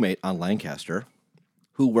a roommate on Lancaster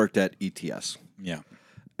who worked at ETS Yeah.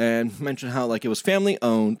 and mentioned how like it was family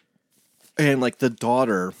owned and like the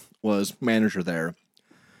daughter was manager there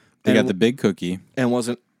They And- got the big cookie. and was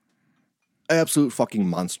an absolute fucking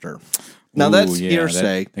monster. Now that's Ooh, yeah,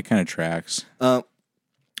 hearsay. That kind of tracks.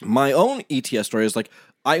 My own ETS story is like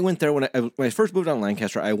I went there when I first moved on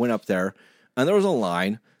Lancaster. I went up there and there was a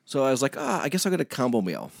line, so I was like, I guess I'll get a combo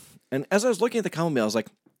meal. And as I was looking at the combo meal, I was like,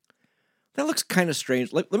 that looks kind of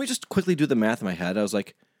strange. Let me just quickly do the math in my head. I was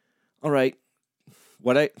like, all right,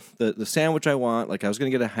 the sandwich I want, like I was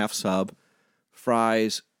gonna get a half sub,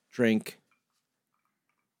 fries, drink,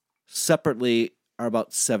 separately are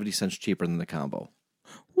about 70 cents cheaper than the combo.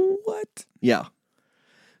 What? Yeah.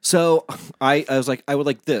 So I was like, I would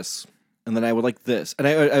like this, and then I would like this, and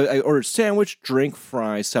I ordered sandwich, drink,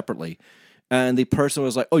 fries separately, and the person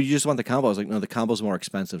was like, "Oh, you just want the combo?" I was like, "No, the combo's more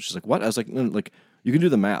expensive." She's like, "What?" I was like, "No, like you can do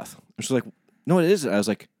the math." And she's like, "No, it isn't." I was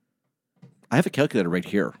like, "I have a calculator right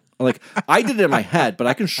here." I'm like, I did it in my head, but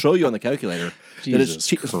I can show you on the calculator. Jesus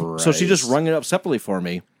So she just Christ. rung it up separately for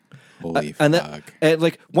me. Holy And fuck. then, and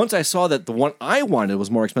like once I saw that the one I wanted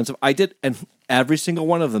was more expensive, I did, and every single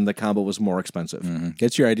one of them, the combo was more expensive.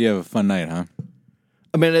 Gets your idea of a fun night, huh?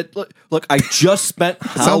 I mean, look, I just spent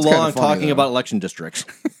how sounds kinda long funny, talking though. about election districts?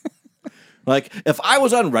 Like, if I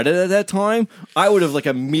was on Reddit at that time, I would have like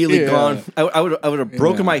immediately Yeah. gone. I would have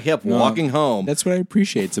broken my hip walking home. That's what I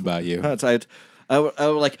appreciate about you. I would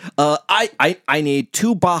like, I need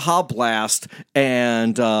 2 Baja Blast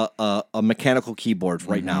and a mechanical keyboard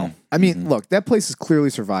right now. I mean, look, that place has clearly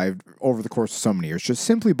survived over the course of so many years, just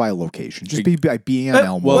simply by location, just by being on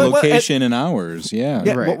Elmwood. Well, Well, location and hours, yeah.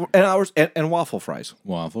 Yeah, Right. and hours and waffle fries.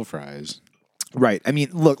 Waffle fries. Right. I mean,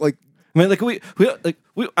 look, like I mean, like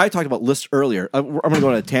I talked about lists earlier. I'm going to go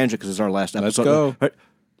on a tangent because it's our last episode. go. Right.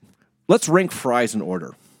 Let's rank fries in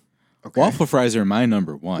order. Waffle fries are my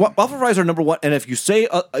number one. Waffle fries are number 1, and if you say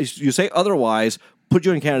otherwise, put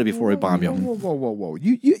you in Canada before we bomb you. whoa.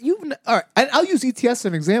 You all right. And I'll use ETS as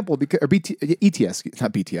an example because ETS,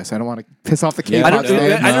 not BTS. I don't want to piss off the Yeah, K-pop I don't. don't-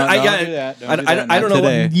 fans. no, I don't got do it. that. Don't I do that. don't Not know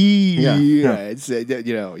today. what. Yeah,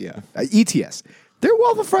 it's ETS. Their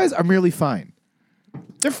waffle fries are merely fine.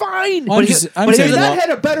 They're fine. I'm But just- here- I'm but saying-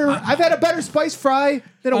 I've had a better spice fry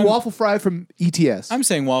than a waffle fry from ETS. I'm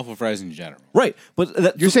saying waffle fries in general. Right,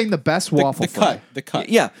 but You're saying the best waffle fry. The cut.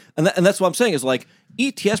 yeah, and that's what I'm saying is like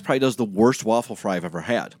ETS probably does the worst waffle fry I've ever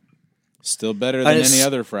had. Still better And than it's- any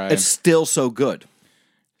other fry. It's still so good.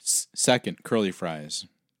 Second, curly fries.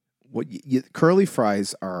 Curly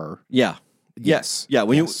fries are Yeah. yes, Yeah,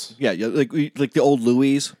 when yes. like the old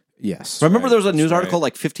Louis. yes. Remember there was a that's news right. article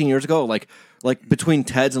like 15 years ago, like between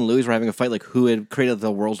Ted's and Louis were having a fight, like who had created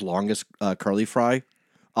the world's longest curly fry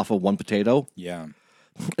off of one potato. Yeah.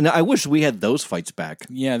 And I wish we had those fights back.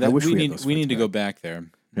 Yeah, that, wish we we had need those we fights need to go back there.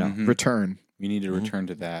 Yeah. Return. We need to return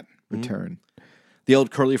to that. Return. The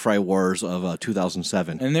old curly fry wars of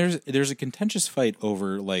 2007. And there's a contentious fight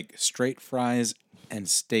over like straight fries and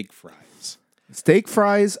steak fries. Steak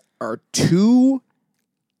fries are too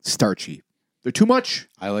starchy. They're too much.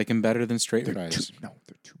 I like them better than straight fries. They're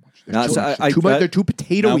too much. No, so They're too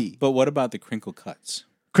potatoey. But what about the crinkle cuts?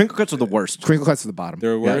 Crinkle cuts are the worst. Crinkle cuts to the bottom.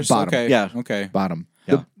 They're worse. bottom. Okay. Yeah. Okay. Bottom.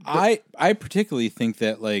 Yeah. I particularly think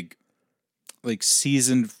that like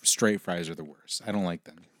seasoned straight fries are the worst. I don't like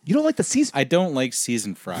them. You don't like the season. I don't like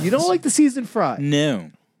seasoned fries. You don't like the seasoned fry.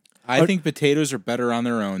 No. I think potatoes are better on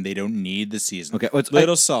their own. They don't need the season. Okay, well,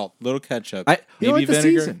 little salt, little ketchup, I- You don't maybe like the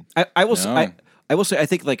vinegar. season. I will No. I will say I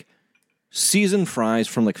think like seasoned fries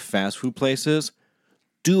from like fast food places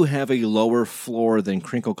do have a lower floor than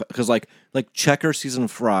crinkle cut because like checker seasoned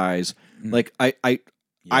fries like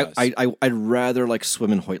Yes. I'd rather like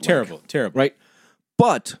swim in Hoyt Lake. Terrible. Right?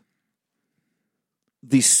 But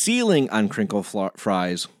the ceiling on crinkle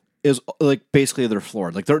fries is like basically their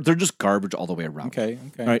floor. Like they're just garbage all the way around. Okay.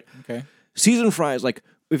 Right. Okay. Seasoned fries, like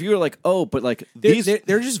if you're like, oh, but like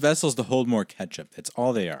They're just vessels to hold more ketchup. That's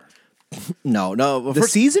all they are. no. The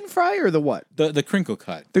seasoned fry or the what? The crinkle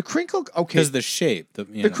cut. The crinkle. Okay. Because the shape.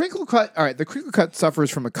 The crinkle cut. All right. The crinkle cut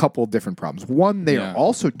suffers from a couple different problems. One, they Yeah. are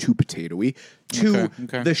also too potatoey. Two,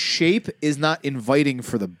 Okay. the shape is not inviting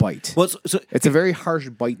for the bite. well, so It's a very harsh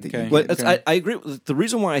bite that Okay. you Well, get. I agree. The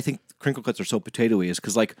reason why I think crinkle cuts are so potatoey is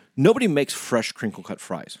because like nobody makes fresh crinkle cut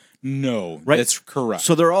fries, No. right? That's correct.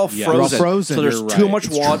 So they're all Yeah. frozen. They're all frozen. So there's You're too right. much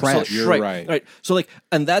It's water. trash. So, You're right. right. So like,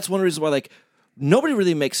 and that's one reason why like nobody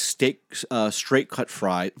really makes straight cut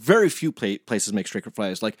fry. Very few places make straight cut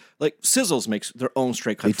fries. Like Sizzles makes their own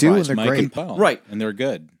straight cut They do, fries. and they're Mike great. and Paul. Right. And they're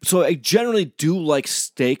good. So I generally do like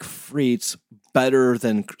steak frites better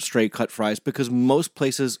than straight cut fries because most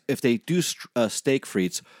places, if they do steak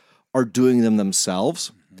frites, are doing them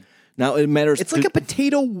themselves. Now it matters. It's like a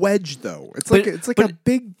potato wedge, though. It's But- like but- a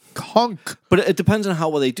big hunk. but it depends on how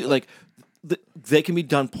well they do. Like they can be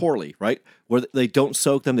done poorly, right? Where they don't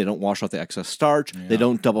soak them, they don't wash off the excess starch, they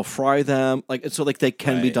don't double fry them. Like and so, like they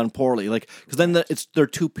can be Right. done poorly. Like because then they're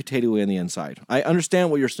too potatoey on the inside. I understand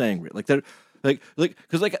what you're saying. Like they're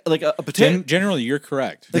because like a potato. Generally, you're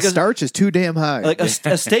correct. The starch is too damn high. Like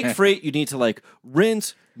a steak frit, you need to like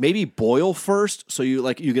rinse, maybe boil first, so you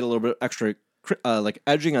get a little bit extra like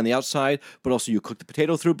edging on the outside, but also you cook the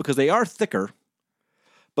potato through because they are thicker.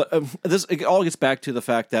 But it all gets back to the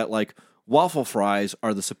fact that like waffle fries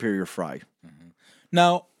are the superior fry.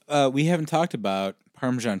 Now, we haven't talked about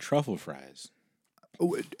Parmesan truffle fries.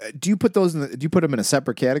 do you put those? Do you put them in a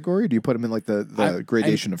separate category? Or do you put them in like the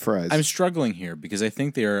gradation of fries? I'm struggling here because I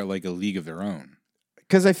think they are like a league of their own.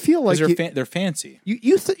 Because I feel like Because they're fancy.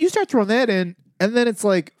 you start throwing that in, and then it's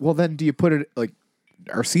like, well, then do you put it like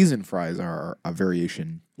our seasoned fries are a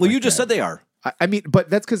variation? Well, like you just that. said they are. I mean, but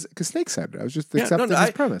that's because Snake said it. I was just accepting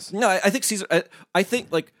his premise. No, I think Caesar. I think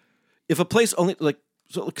like if a place only like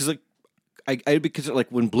so because like I'd be considered like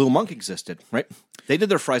when Blue Monk existed, right? They did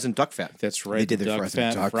their fries in duck fat. That's right. They did the their duck fries in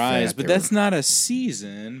fat duck fries, fat. but They that's not a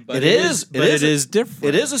season. But It is. But it is different.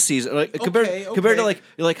 It is a season like compared to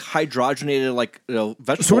like hydrogenated like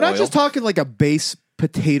vegetable So we're not oil. just talking like a base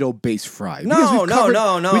potato base fry. No, Because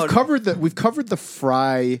no. We've covered the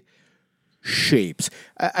fry shapes.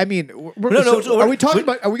 I mean, No, are we talking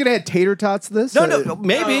about? Are we going to add tater tots to this? No,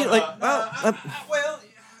 maybe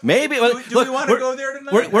maybe. Do we want to go there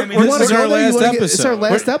tonight? we're- I mean, we this wanna is go our there? You last wanna get- it's our episode.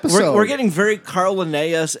 last episode. We're getting very Carl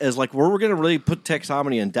Linnaeus as like we're going to really put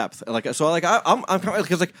taxonomy in depth. Like so, like I'm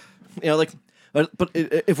because like like. But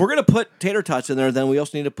if we're gonna put tater tots in there, then we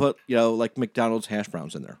also need to put like McDonald's hash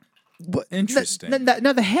browns in there. But Interesting.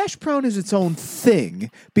 Now the hash brown is its own thing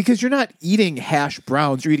because you're not eating hash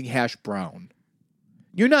browns. You're eating hash brown.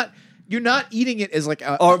 You're not eating it as like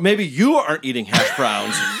a. Or maybe you aren't eating hash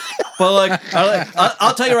browns. But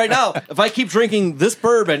I'll tell you right now, if I keep drinking this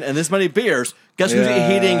bourbon and this many beers, guess who's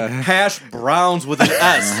eating hash browns with an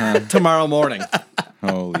S tomorrow morning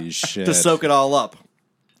Holy shit! to soak it all up?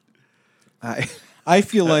 I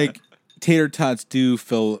feel like tater tots do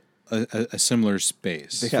fill a similar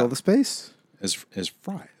space They fill the space. as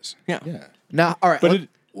fries. Yeah. Yeah. Now, all right. But let- it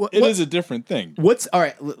what- is a different thing. What's all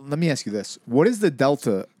right? Let me ask you this: what is the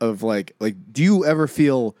delta of like? Do you ever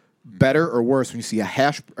feel better or worse when you see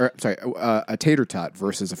a tater tot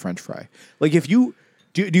versus a French fry? Like, if you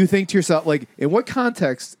do you think to yourself, like, in what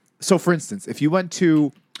context? So, for instance, if you went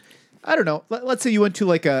to, I don't know, let's say you went to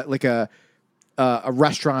like a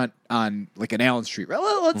restaurant on like an Allen Street.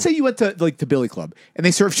 Let's say you went to like to Billy Club and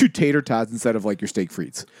they served you tater tots instead of like your steak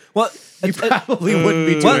frites. Well, You probably wouldn't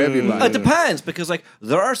be too well, happy about it it. depends because like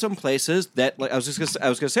there are some places that like I was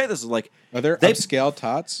gonna say this is like Are there they, upscale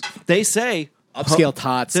tots? they say Upscale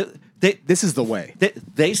tots. they This is the way.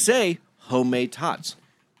 they say homemade tots.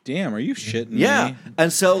 Damn, are you shitting Yeah, me?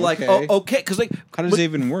 and so like Okay. okay, because like How does it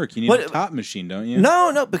even work? You need what- a tot machine, don't you?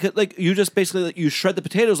 no, because like you just basically like, you shred the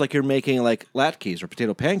potatoes like you're making like latkes or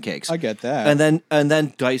potato pancakes. I get that. and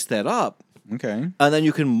then dice that up, Okay. and then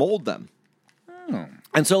you can mold them. Oh.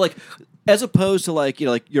 And so like as opposed to like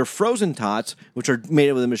like your frozen tots, which are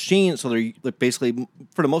made with a machine, so they're like basically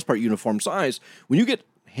for the most part uniform size. When you get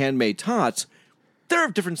handmade tots, they're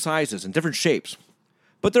of different sizes and different shapes,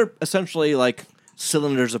 but they're essentially like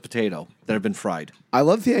cylinders of potato that have been fried. I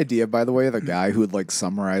love the idea, by the way, of the guy who would like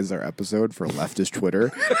summarize our episode for leftist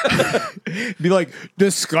Twitter. Be like,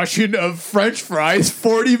 discussion of French fries,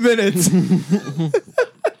 40 minutes.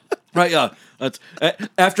 Right? Yeah. That's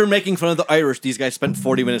after making fun of the Irish, these guys spent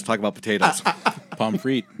 40 minutes talking about potatoes.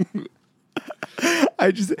 Pomfret.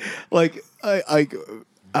 I just like,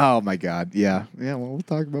 oh my God. Yeah. Yeah. Well, we'll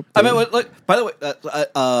talk about I mean, like, by the way,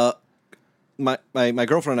 my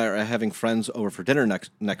girlfriend and I are having friends over for dinner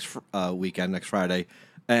next weekend, next Friday,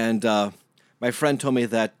 and my friend told me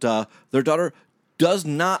that their daughter does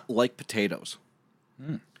not like potatoes.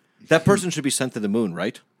 That person should be sent to the moon,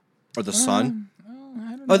 right? Or the sun?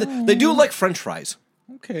 Oh, they do like French fries,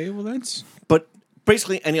 Okay, well that's but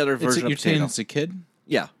basically any other it's version you're of saying potato. it's a kid?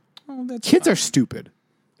 Yeah. Oh, that's kids are stupid.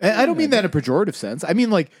 And I don't mean that in a pejorative sense. I mean,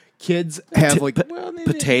 like, kids have like, well,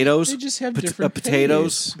 potatoes. They just have pot- different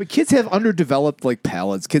potatoes. tastes. but kids have underdeveloped like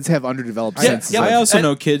palates. Kids have underdeveloped Yeah, senses. yeah. I also And-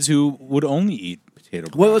 know kids who would only eat potato.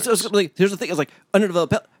 Well, products. like, here's the thing: is like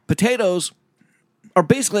underdeveloped potatoes are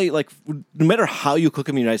basically like no matter how you cook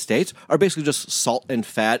them in the United States, are basically just salt and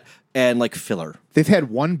fat and like filler. They've had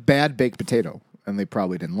one bad baked potato and they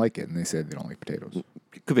probably didn't like it and they said they don't like potatoes.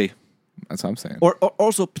 Could be, That's what I'm saying. or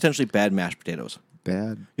also potentially bad mashed potatoes.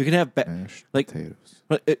 Bad You can have mashed like potatoes.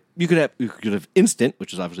 you could have instant,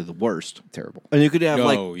 which is obviously the worst, Terrible. and you could have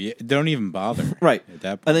like Oh, yeah, don't even bother. right, At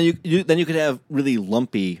that point. and then you could have really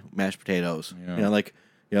lumpy mashed potatoes.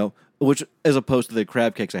 Yeah. Which as opposed to the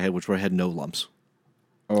crab cakes I had, which had no lumps.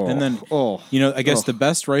 Oh, And then, oh, I guess the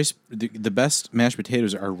best the best mashed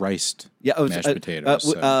potatoes are riced Yeah, it was, mashed potatoes.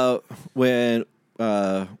 So. When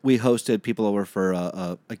we hosted people over for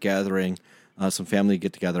a gathering, some family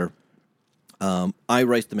get together. I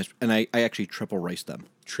riced them, and I actually triple riced them.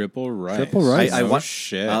 Triple rice. Triple rice. I Oh, want-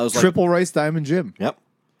 shit. I was like, triple rice diamond Jim. yep.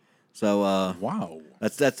 So wow.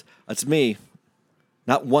 that's me.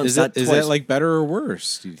 Not once, Is not that twice. like better or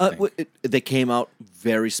worse? Do you think? They came out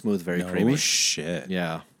very smooth, very creamy. Oh shit.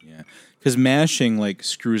 Yeah. Yeah. Because mashing like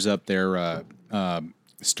screws up their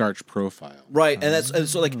starch profile. Right, and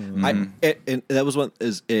so like and that was one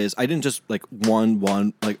is I didn't just like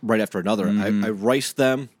one like right after another. I riced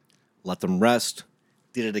them, let them rest,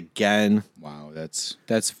 did it again. Wow, that's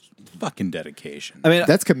fucking dedication. I mean,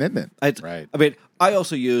 That's commitment. Right. I mean, I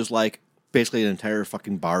also use like basically an entire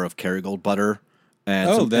fucking bar of Kerrygold butter and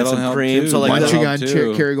Oh, some, and that'll some help cream. too. So like, That'll Munching help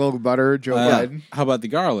on too. Kerrygold butter, Joe Biden. How about the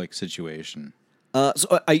garlic situation?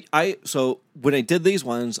 so I when I did these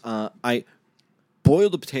ones, I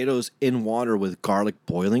boiled the potatoes in water with garlic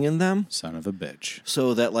boiling in them, Son of a bitch.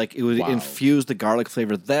 so that like it would Wow. infuse the garlic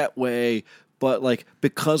flavor that way. But like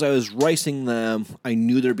because I was ricing them, I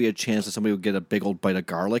knew there'd be a chance that somebody would get a big old bite of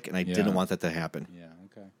garlic, and I didn't want that to happen. Yeah.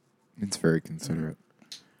 Okay. It's very considerate.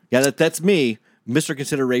 Yeah, that's me, Mr.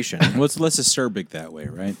 Consideration. Well, it's less acerbic that way,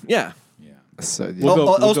 right? Yeah. Yeah. So, We'll go-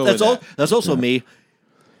 also, with that. that's also me,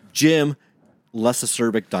 Jim, less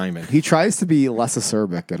acerbic diamond. he tries to be less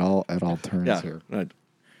acerbic at all turns Yeah. here. Right.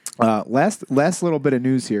 Last little bit of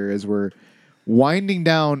news here as we're winding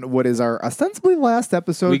down what is our ostensibly last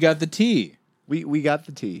episode. We got the tea. we got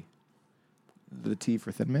the tea. The tea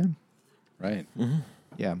for Thin Man. Right.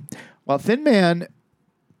 Yeah. Well, Thin Man,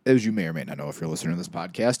 as you may or may not know if you're listening to this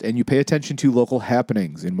podcast, and you pay attention to local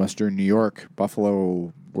happenings in Western New York,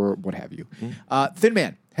 Buffalo, or what have you, Thin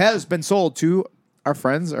Man has been sold to our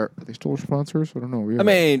friends. Are they still sponsors? I don't know. I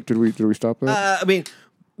mean, did we stop that? I mean,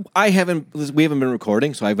 We haven't been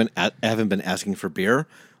recording, so I haven't been asking for beer.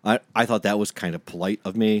 I thought that was kind of polite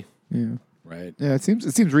of me. Yeah. Right. Yeah, it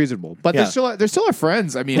seems reasonable, but Yeah. they're still our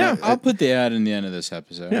friends. I mean, Yeah. I'll put the ad in the end of this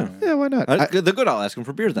episode. Yeah. why not? They're good. I'll ask them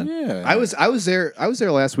for beer then. Yeah. I was there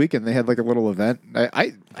last week, and they had like a little event.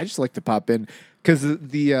 I just like to pop in because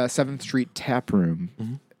the 7th Street Tap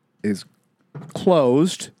Room is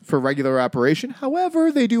closed for regular operation.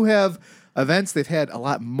 However, they do have events. They've had a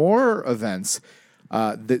lot more events.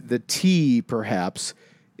 The T perhaps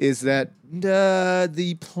is that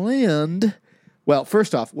the planned. Well,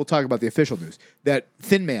 first off, we'll talk about the official news that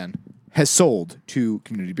Thin Man has sold to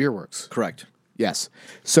Community Beer Works. Correct. Yes.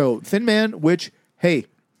 So Thin Man, which, hey,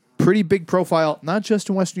 pretty big profile, not just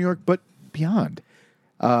in West New York, but beyond.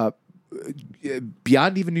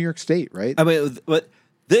 Beyond even New York State, right? I mean, but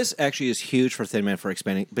this actually is huge for Thin Man for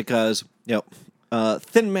expanding because,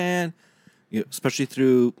 Thin Man, especially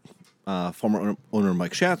through former owner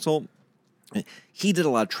Mike Schatzel, he did a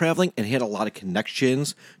lot of traveling and he had a lot of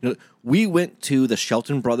connections. We went to the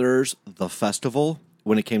Shelton Brothers, the festival,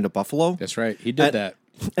 when it came to Buffalo. That's right. He did that.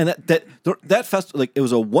 And that festival, like, it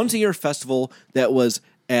was a once-a-year festival that was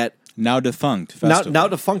at Now defunct festival. now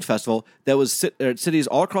defunct festival that was at cities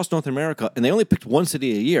all across North America, and they only picked one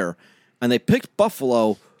city a year, and they picked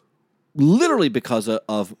Buffalo literally because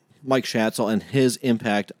of Mike Schatzel and his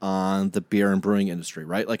impact on the beer and brewing industry,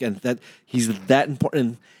 right? Like, and that he's that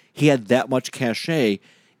important. He had that much cachet,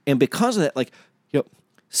 and because of that, like,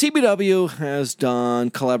 CBW has done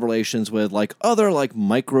collaborations with like other like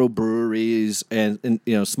microbreweries and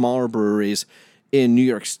smaller breweries in New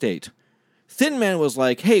York State. Thin Man was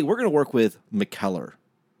like, "Hey, we're going to work with Mikkeller,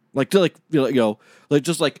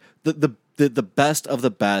 just like the best of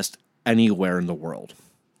the best anywhere in the world."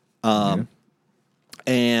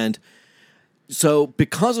 And so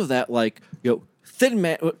because of that, Thin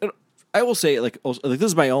Man, I will say, this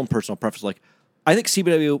is my own personal preference. Like, I think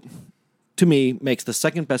CBW, to me, makes the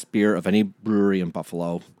second best beer of any brewery in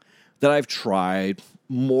Buffalo that I've tried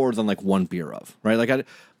more than like one beer of. Right? Like,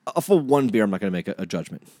 for one beer, I'm not going to make a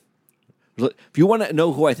judgment. If you want to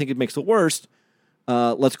know who I think it makes the worst,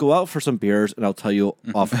 let's go out for some beers, and I'll tell you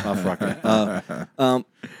off record.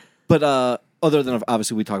 But other than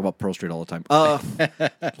obviously we talk about Pearl Street all the time. But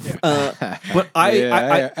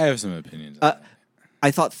I have some opinions. I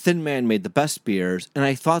thought Thin Man made the best beers, and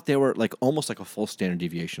I thought they were like almost like a full standard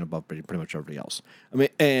deviation above pretty much everybody else.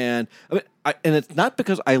 And it's not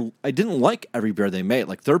because I didn't like every beer they made.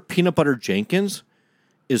 Like, their peanut butter Jenkins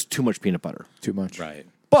is too much peanut butter. Too much. Right.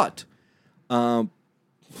 But, but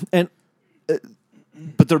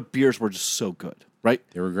their beers were just so good, right?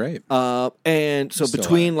 They were great. And so Still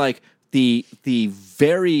between like the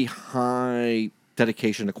very high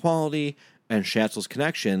dedication to quality and Schatzel's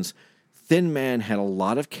connections, Thin Man had a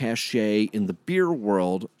lot of cachet in the beer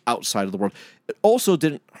world outside of the world. It also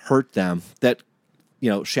didn't hurt them that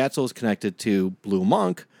Schatzel is connected to Blue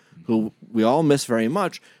Monk, who we all miss very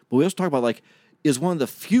much, but we also talk about like is one of the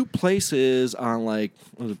few places on like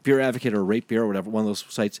Beer Advocate or Rate Beer or whatever, one of those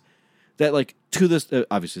sites that like to this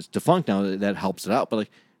obviously it's defunct now, that helps it out, but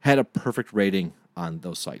like had a perfect rating on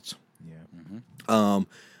those sites. Yeah.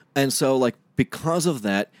 And so like because of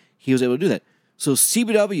that, he was able to do that. So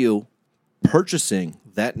CBW purchasing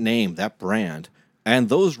that name, that brand, and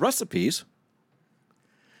those recipes,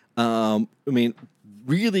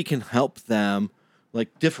 really can help them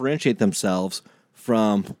like differentiate themselves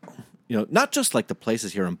from, not just like the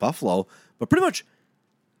places here in Buffalo, but pretty much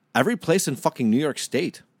every place in fucking New York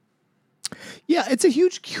State. Yeah, it's a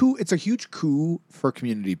huge coup. It's a huge coup for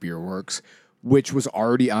Community Beer Works, which was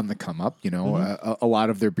already on the come up. A lot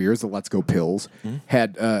of their beers, the Let's Go Pills,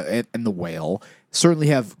 had and the Whale certainly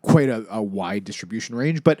have quite a wide distribution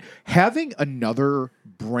range. But having another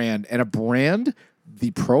brand and a brand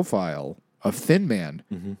the profile of Thin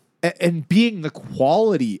Man and being the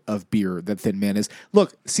quality of beer that Thin Man is.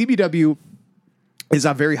 Look, CBW is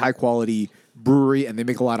a very high quality brewery, and they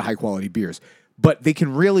make a lot of high quality beers. But they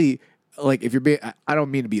can really, like, if you're being, I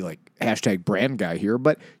don't mean to be like hashtag brand guy here,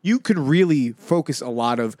 but you can really focus a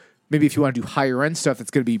lot of, maybe if you want to do higher end stuff,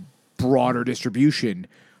 that's going to be broader distribution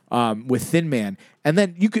with Thin Man. And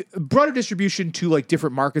then you could broader distribution to like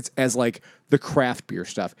different markets as like the craft beer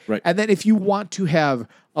stuff. Right. And then if you want to have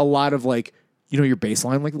a lot of like, your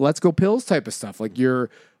baseline, like Let's Go Pills type of stuff, like your,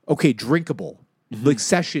 drinkable, like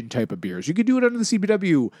session type of beers, you could do it under the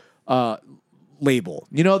CBW label.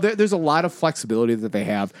 There's a lot of flexibility that they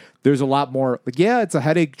have. There's a lot more, like, yeah, it's a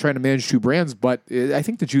headache trying to manage two brands, but I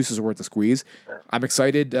think the juice is worth the squeeze. I'm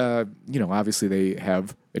excited. Obviously they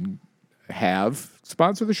have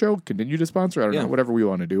sponsored the show, continue to sponsor. I don't know, whatever we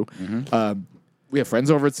want to do. We have friends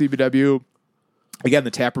over at CBW. Again,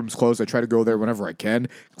 the tap room's closed. I try to go there whenever I can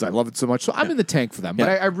because I love it so much. So I'm in the tank for them. But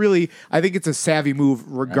I think it's a savvy move,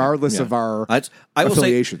 regardless of our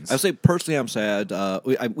affiliations. I will say personally, I'm sad.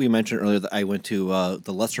 We mentioned earlier that I went to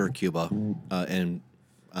the Lesser Cuba in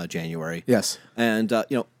January. Yes. And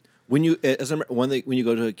when you when you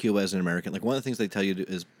go to Cuba as an American, like one of the things they tell you to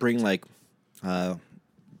is bring like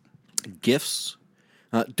gifts,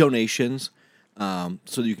 donations, so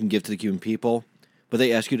that you can give to the Cuban people. But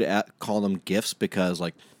they ask you to call them gifts because,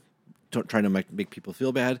 like, trying to make people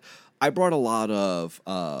feel bad. I brought a lot of,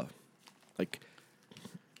 like,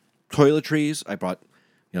 toiletries. I brought,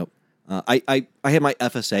 I had my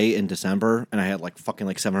FSA in December, and I had, like, fucking,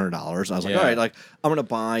 like, $700. I was like, all right, like, I'm going to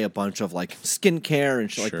buy a bunch of, like, skincare and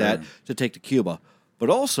shit like that to take to Cuba. But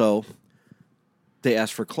also, they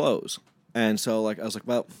asked for clothes. And so, like, I was like,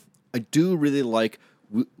 well, I do really like,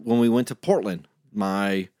 when we went to Portland,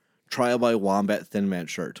 my Trial by Wombat Thin Man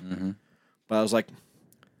shirt. Mm-hmm. But I was like,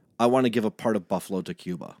 I want to give a part of Buffalo to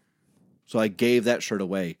Cuba. So I gave that shirt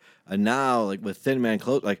away. And now, like, with Thin Man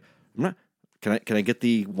clothes, like, can I get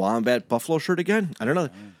the Wombat Buffalo shirt again? I don't know.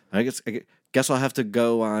 I guess I'll have to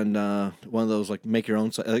go on one of those, like, make your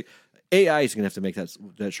own. Like, AI is going to have to make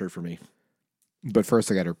that shirt for me. But first,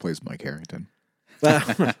 I got to replace Mike Harrington.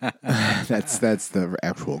 That's the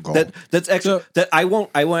actual goal. That's actually that I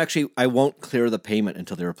won't clear the payment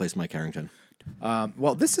until they replace Mike Harrington.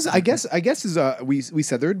 Well, this is I guess is we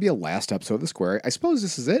said there would be a last episode of the Square. I suppose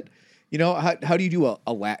this is it. How do you do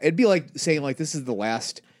a last? It'd be like saying like this is the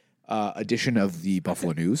last edition of the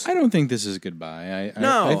Buffalo News. I don't think this is goodbye.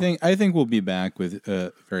 I think we'll be back with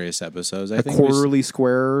various episodes. I think quarterly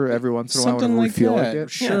Square every once in a while whenever we feel like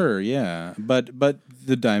it. Sure, yeah. But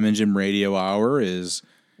the Diamond Jim Radio Hour is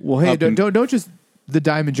hey, don't just the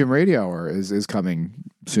Diamond Jim Radio Hour is coming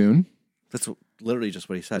soon. That's literally just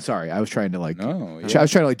what he said. Sorry, I was trying to like. No, yeah. I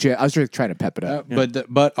was trying to pep it up.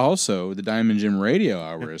 But also the Diamond Jim Radio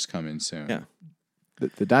Hour is coming soon. Yeah.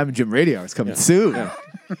 The Diamond Jim Radio is coming soon.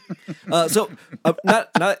 Yeah. So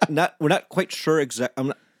we're not quite sure exact.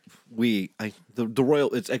 The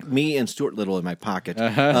royal. It's like me and Stuart Little in my pocket.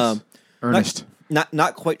 Ernest.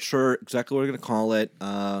 Not quite sure exactly what we're going to call it.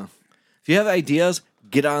 If you have ideas,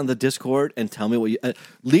 get on the Discord and tell me what you.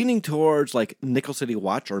 Leaning towards like Nickel City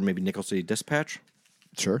Watch or maybe Nickel City Dispatch.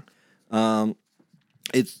 Sure.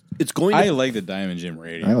 It's going. I like the Diamond Jim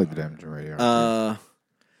Radio. I like the Diamond Jim Radio.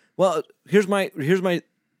 Well, here's my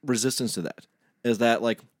resistance to that is that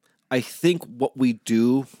like I think what we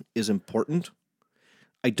do is important.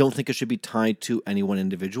 I don't think it should be tied to any one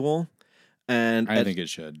individual. And I think it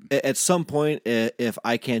should. At some point, if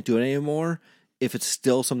I can't do it anymore, if it's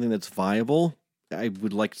still something that's viable, I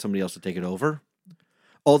would like somebody else to take it over.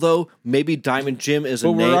 Although maybe Diamond Jim is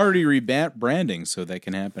but we're already rebranding, so that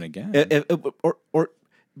can happen again. Or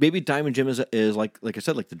maybe Diamond Jim is like I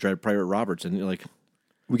said, like the Dread Pirate Roberts, and like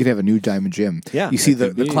we could have a new Diamond Jim. Yeah, you see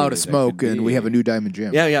the cloud of smoke, and we have a new Diamond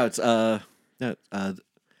Jim. Yeah. It's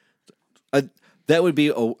that would be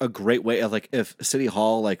a great way of like if City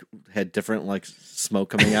Hall like had different like smoke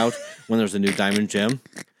coming out when there's a new Diamond Jim.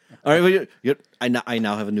 All right, I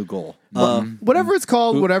now have a new goal. Whatever it's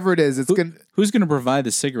called, whatever it is, who's going to provide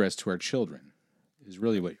the cigarettes to our children? Is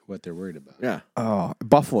really what they're worried about. Yeah. Oh,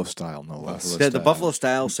 Buffalo style, no less. The Buffalo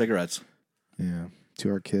style cigarettes. Yeah,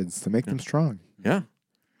 to our kids to make them strong. Yeah.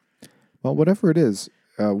 Well, whatever it is,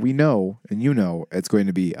 we know, and it's going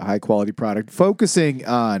to be a high quality product, focusing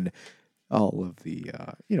on all of the,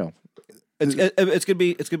 It's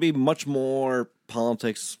gonna be much more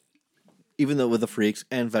politics, even though with the freaks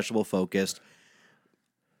and vegetable focused,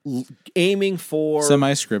 aiming for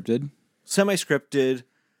semi-scripted.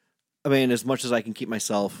 I mean, as much as I can keep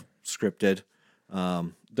myself scripted.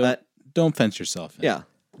 Don't fence yourself in. Yeah.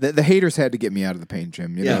 The haters had to get me out of the paint,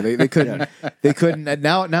 Jim. You know, they couldn't. They couldn't. And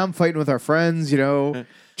now I'm fighting with our friends.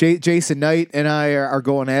 Jason Knight and I are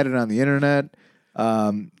going at it on the internet.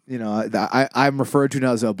 I'm referred to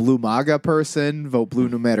now as a blue MAGA person. Vote blue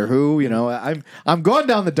no matter who. I'm going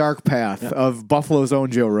down the dark path of Buffalo's own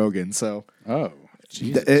Joe Rogan. So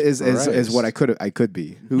is what I could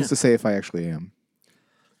be. Who's to say if I actually am?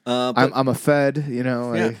 I'm a Fed.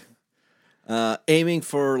 Aiming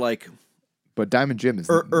for like. But Diamond Jim is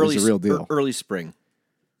the real deal. Early spring.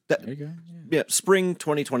 There you go. Yeah, spring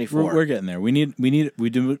 2024. We're getting there. We've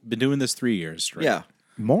been doing this 3 years straight. Yeah.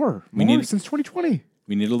 More since 2020.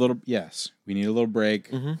 We need a little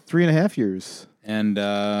break. Mm-hmm. 3.5 years. And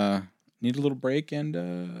need a little break and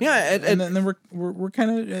and then we're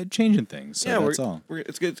kind of changing things. So that's all.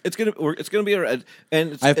 It's gonna be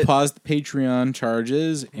and I've paused the Patreon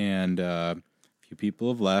charges and a few people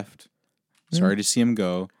have left. Sorry to see them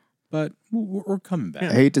go. but we're coming back.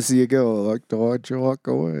 I hate to see you go. I like to watch you walk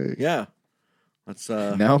away. Yeah, that's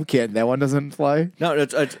No, can't. That one doesn't fly. no,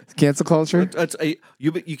 it's Cancel culture.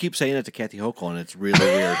 you keep saying it to Kathy Hochul, and it's really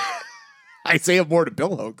weird. I say it more to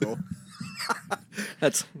Bill Hochul.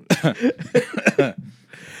 That's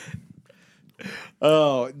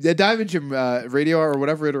Oh, the Diamond Jim radio or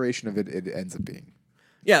whatever iteration of it ends up being.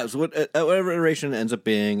 yeah. So whatever iteration it ends up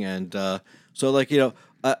being, and so like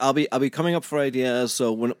I'll be coming up for ideas.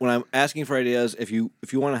 So when I'm asking for ideas, if you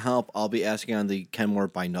want to help, I'll be asking on the Ken Moore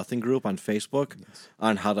Buy Nothing group on Facebook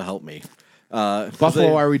on how to help me.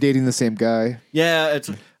 Buffalo, are we dating the same guy? Yeah, it's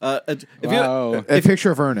if Wow. A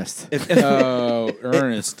picture of Ernest. Oh,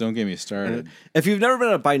 Ernest, don't get me started. if you've never been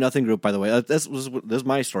in a Buy Nothing group, by the way, this is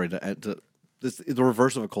my story. This the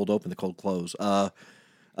reverse of a cold open, the cold close.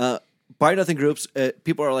 Buy Nothing groups,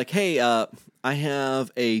 people are like, hey, I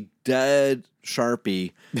have a dead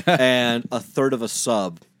Sharpie and a third of a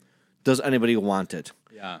sub. Does anybody want it?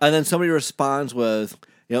 Yeah. And then somebody responds with,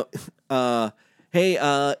 hey,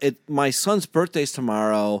 my son's birthday's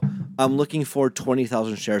tomorrow. I'm looking for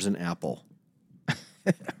 20,000 shares in Apple.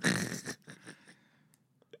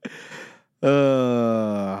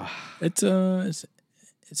 It's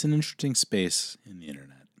an interesting space in the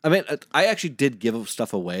internet. I mean, I actually did give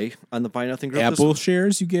stuff away on the Buy Nothing group. Apple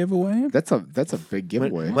shares you gave away? That's a big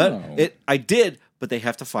giveaway. But Wow. I did, but they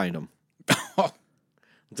have to find them.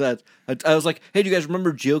 I was like, hey, do you guys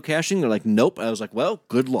remember geocaching? They're like, nope. I was like, well,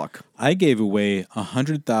 good luck. I gave away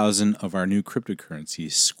 100,000 of our new cryptocurrency,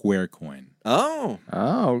 Squarecoin. Oh.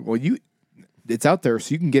 Oh, well, it's out there,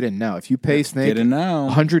 so you can get in now. If you pay Snake Get in now.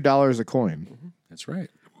 $100 a coin. That's right.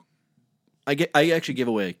 I actually gave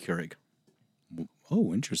away a Keurig.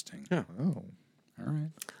 Oh, interesting. Yeah. Oh. All right.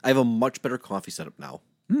 I have a much better coffee setup now.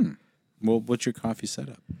 Well, what's your coffee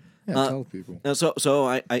setup? Yeah, tell people. And so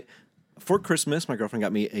I for Christmas, my girlfriend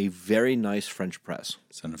got me a very nice French press,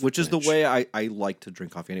 Son of a which is the bitch. way I like to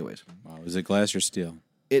drink coffee anyways. Wow, is it glass or steel?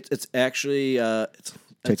 It's actually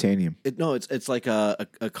Titanium. it's like a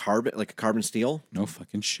carbon steel. No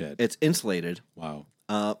fucking shit. It's insulated. Wow.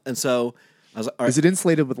 And so I was like, all right, Is it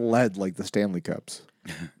insulated with lead like the Stanley Cups?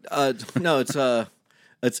 no,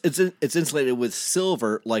 it's insulated with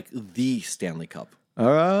silver like the Stanley Cup.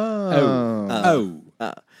 Oh.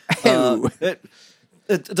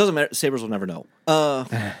 It doesn't matter. Sabres will never know.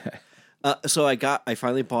 So I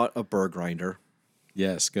finally bought a burr grinder.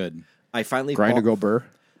 Yes, good. I finally Grind to bought, go burr.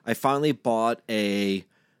 I finally bought a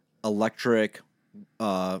electric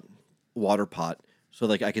water pot so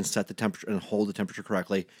like I can set the temperature and hold the temperature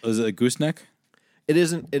correctly. Was it a gooseneck? It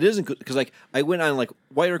isn't good because like I went on like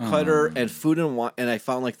Wirecutter and Food and Wine and I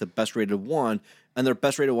found like the best rated one, and their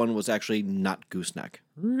best rated one was actually not gooseneck.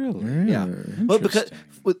 Really? Yeah, but because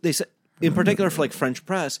they said in particular for like French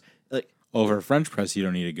press, like Over a French press, you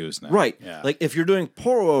don't need a gooseneck. right, Yeah. like if you're doing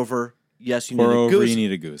pour over, yes, you pour need a over, goose, you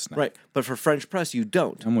need a gooseneck. right, but for French press, you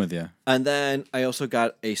don't. I'm with you. And then I also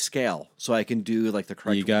got a scale so I can do like the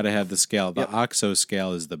correct. You got to have the scale. The Yep. OXO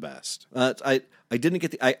scale is the best. I didn't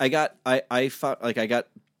get the I found like I got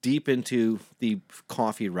deep into the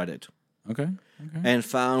coffee Reddit Okay. and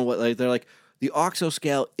found what like they're like the OXO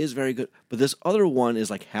scale is very good, but this other one is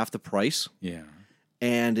like half the price Yeah.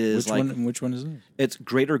 and is Which one is this? it's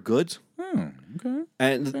Greater Goods. Oh, okay.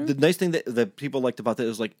 And the nice thing that people liked about that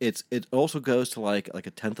is like it also goes to like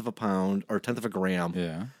a tenth of a pound or a tenth of a gram.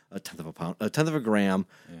 Yeah. A tenth of a pound, a tenth of a gram,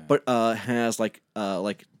 but has like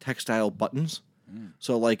textile buttons.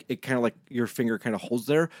 So like it kind of like your finger kind of holds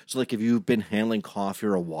there. So like if you've been handling coffee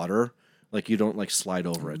or water, like you don't like slide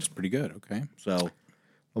over it. It's pretty good. Okay. So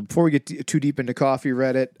Well, before we get too deep into coffee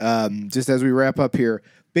Reddit, just as we wrap up here,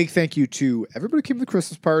 big thank you to everybody who came to the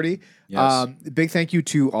Christmas party. Yes. Big thank you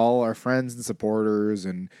to all our friends and supporters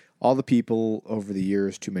and all the people over the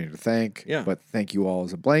years. Too many to thank. Yeah. But thank you all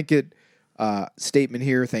as a blanket statement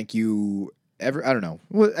here. Thank you. I don't know.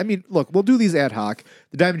 Well, I mean, look, we'll do these ad hoc.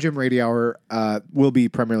 The Diamond Jim Radio Hour will be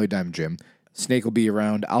primarily Diamond Jim. Snake will be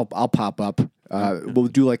around. I'll pop up. We'll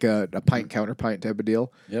do like a pint counterpint type of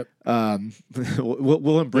deal. Yep.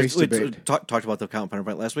 We'll embrace we debate. talked about the counterpoint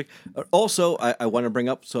right last week. Also, I want to bring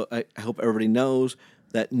up, so I hope everybody knows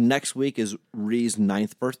that next week is Ree's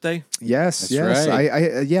 9th birthday. Yes, That's yes.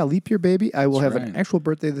 right. Yeah, leap year baby. I will That's have an right. actual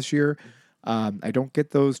birthday this year. I don't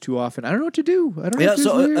get those too often. I don't know what to do. I don't know. Yeah, what to do.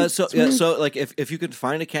 It's weird. It's weird. so like if you could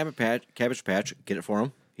find a cabbage patch, get it for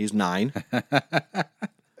him. He's 9,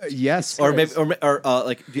 Yes. or maybe or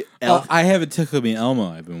like the elf. I have a Tickle Me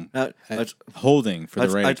Elmo I've been That's- holding for the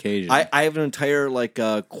right occasion. I have an entire like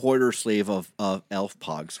quarter sleeve of elf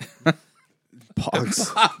pogs.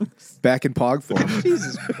 Pogs. Back in Pog form.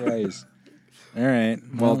 Jesus Christ. All right.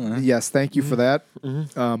 Well, yes, thank you for that.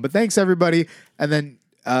 But thanks everybody, and then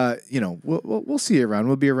we'll see you around.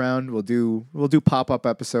 We'll be around. We'll do pop-up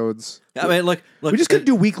episodes. I mean, look, We just couldn't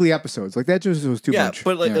do weekly episodes. Like that just was too yeah, much.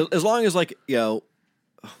 but like, as long as like well,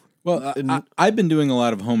 I've been doing a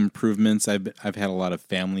lot of home improvements. I've had a lot of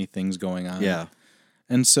family things going on. yeah,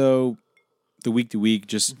 and so the week to week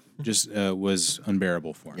just was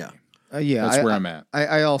unbearable for me. yeah. That's where I'm at.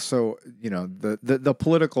 I also, the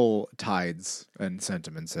political tides and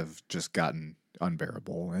sentiments have just gotten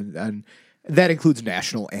unbearable, and that includes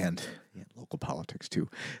national and local politics too.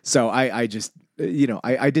 So I just,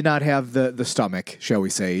 I did not have the stomach, shall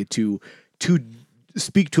we say, to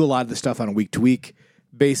speak to a lot of the stuff on a week to week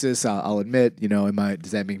basis. I'll admit,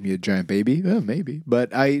 does that make me a giant baby? Maybe,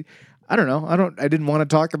 but I don't know. I didn't want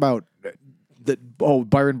to talk about that. Oh,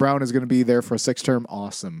 Byron Brown is going to be there for a 6th term.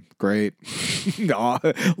 Awesome. Great.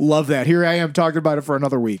 Love that. Here I am talking about it for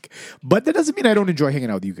another week, but that doesn't mean I don't enjoy hanging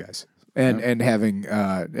out with you guys and having,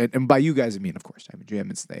 and by you guys, I mean, of course, Time and Jam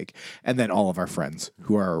and Snake, and then all of our friends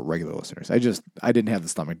who are regular listeners. I didn't have the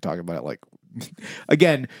stomach to talk about it. Like,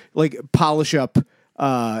 again, like polish up,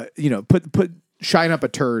 shine up a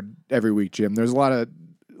turd every week, Jim. There's a lot of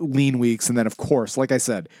lean weeks, and then of course, like I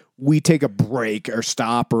said, we take a break or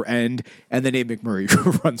stop or end, and then Nate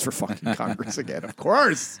McMurray runs for fucking Congress again. Of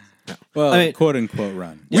course, Well, quote unquote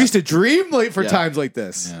run. we used to dream for times like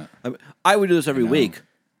this, Yeah. I would do this every week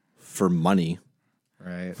for money.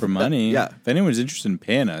 right? For money. Yeah. If anyone's interested in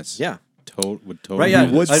paying us, Yeah. would totally. Right, yeah.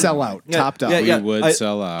 We would I- sell out, top dollar. Yeah, yeah. We would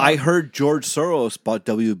sell out. I heard George Soros bought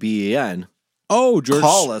WBEN. Oh, George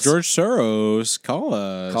Soros, call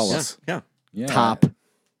us. Call us. Yeah. Yeah. Top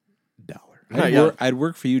dollar. I'd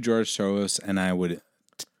work for you, George Soros, and I would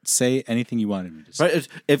say anything you wanted me to say.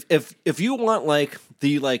 Right. If you want like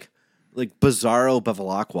Bizarro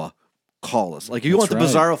Bevilacqua, call us. Like if you want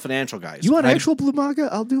That's the right. Bizarro financial guys. You want actual blue manga?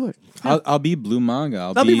 I'll do it. I'll be blue manga.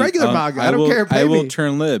 I'll be regular manga. I don't care. Pay I will me.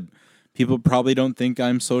 turn lib. People probably don't think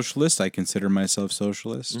I'm socialist. I consider myself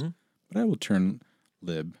socialist, but I will turn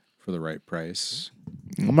lib for the right price.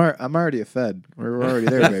 I'm already a Fed. We're already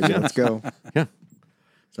there, baby. Let's go.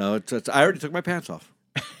 So it's I already took my pants off.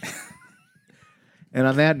 And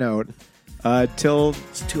on that note, till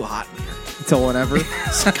It's too hot in here. whenever.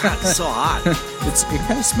 God, it's so hot. It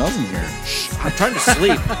kind of smells in here. I'm trying to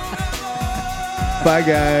sleep. Bye,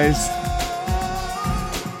 guys.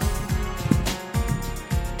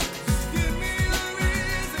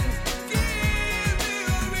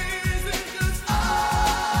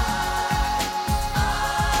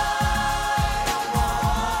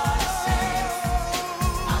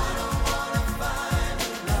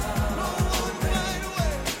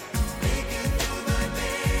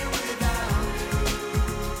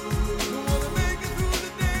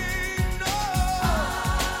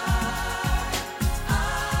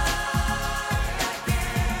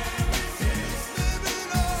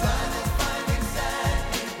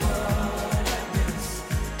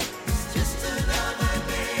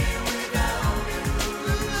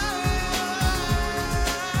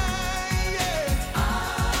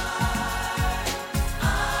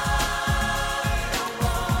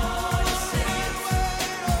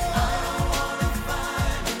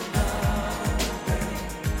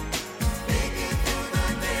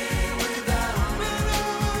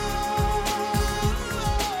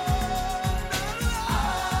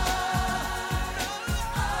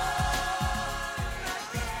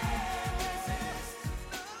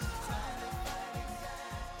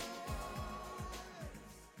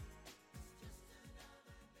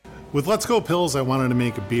 With Let's Go Pills, I wanted to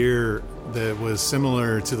make a beer that was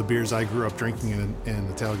similar to the beers I grew up drinking in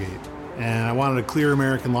the tailgate. And I wanted a clear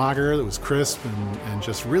American lager that was crisp and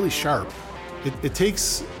just really sharp. It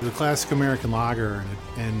takes the classic American lager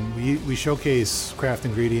and we showcase craft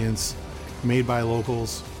ingredients made by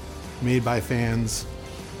locals, made by fans,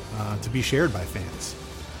 to be shared by fans.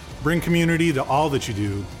 Bring community to all that you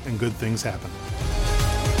do, and good things happen.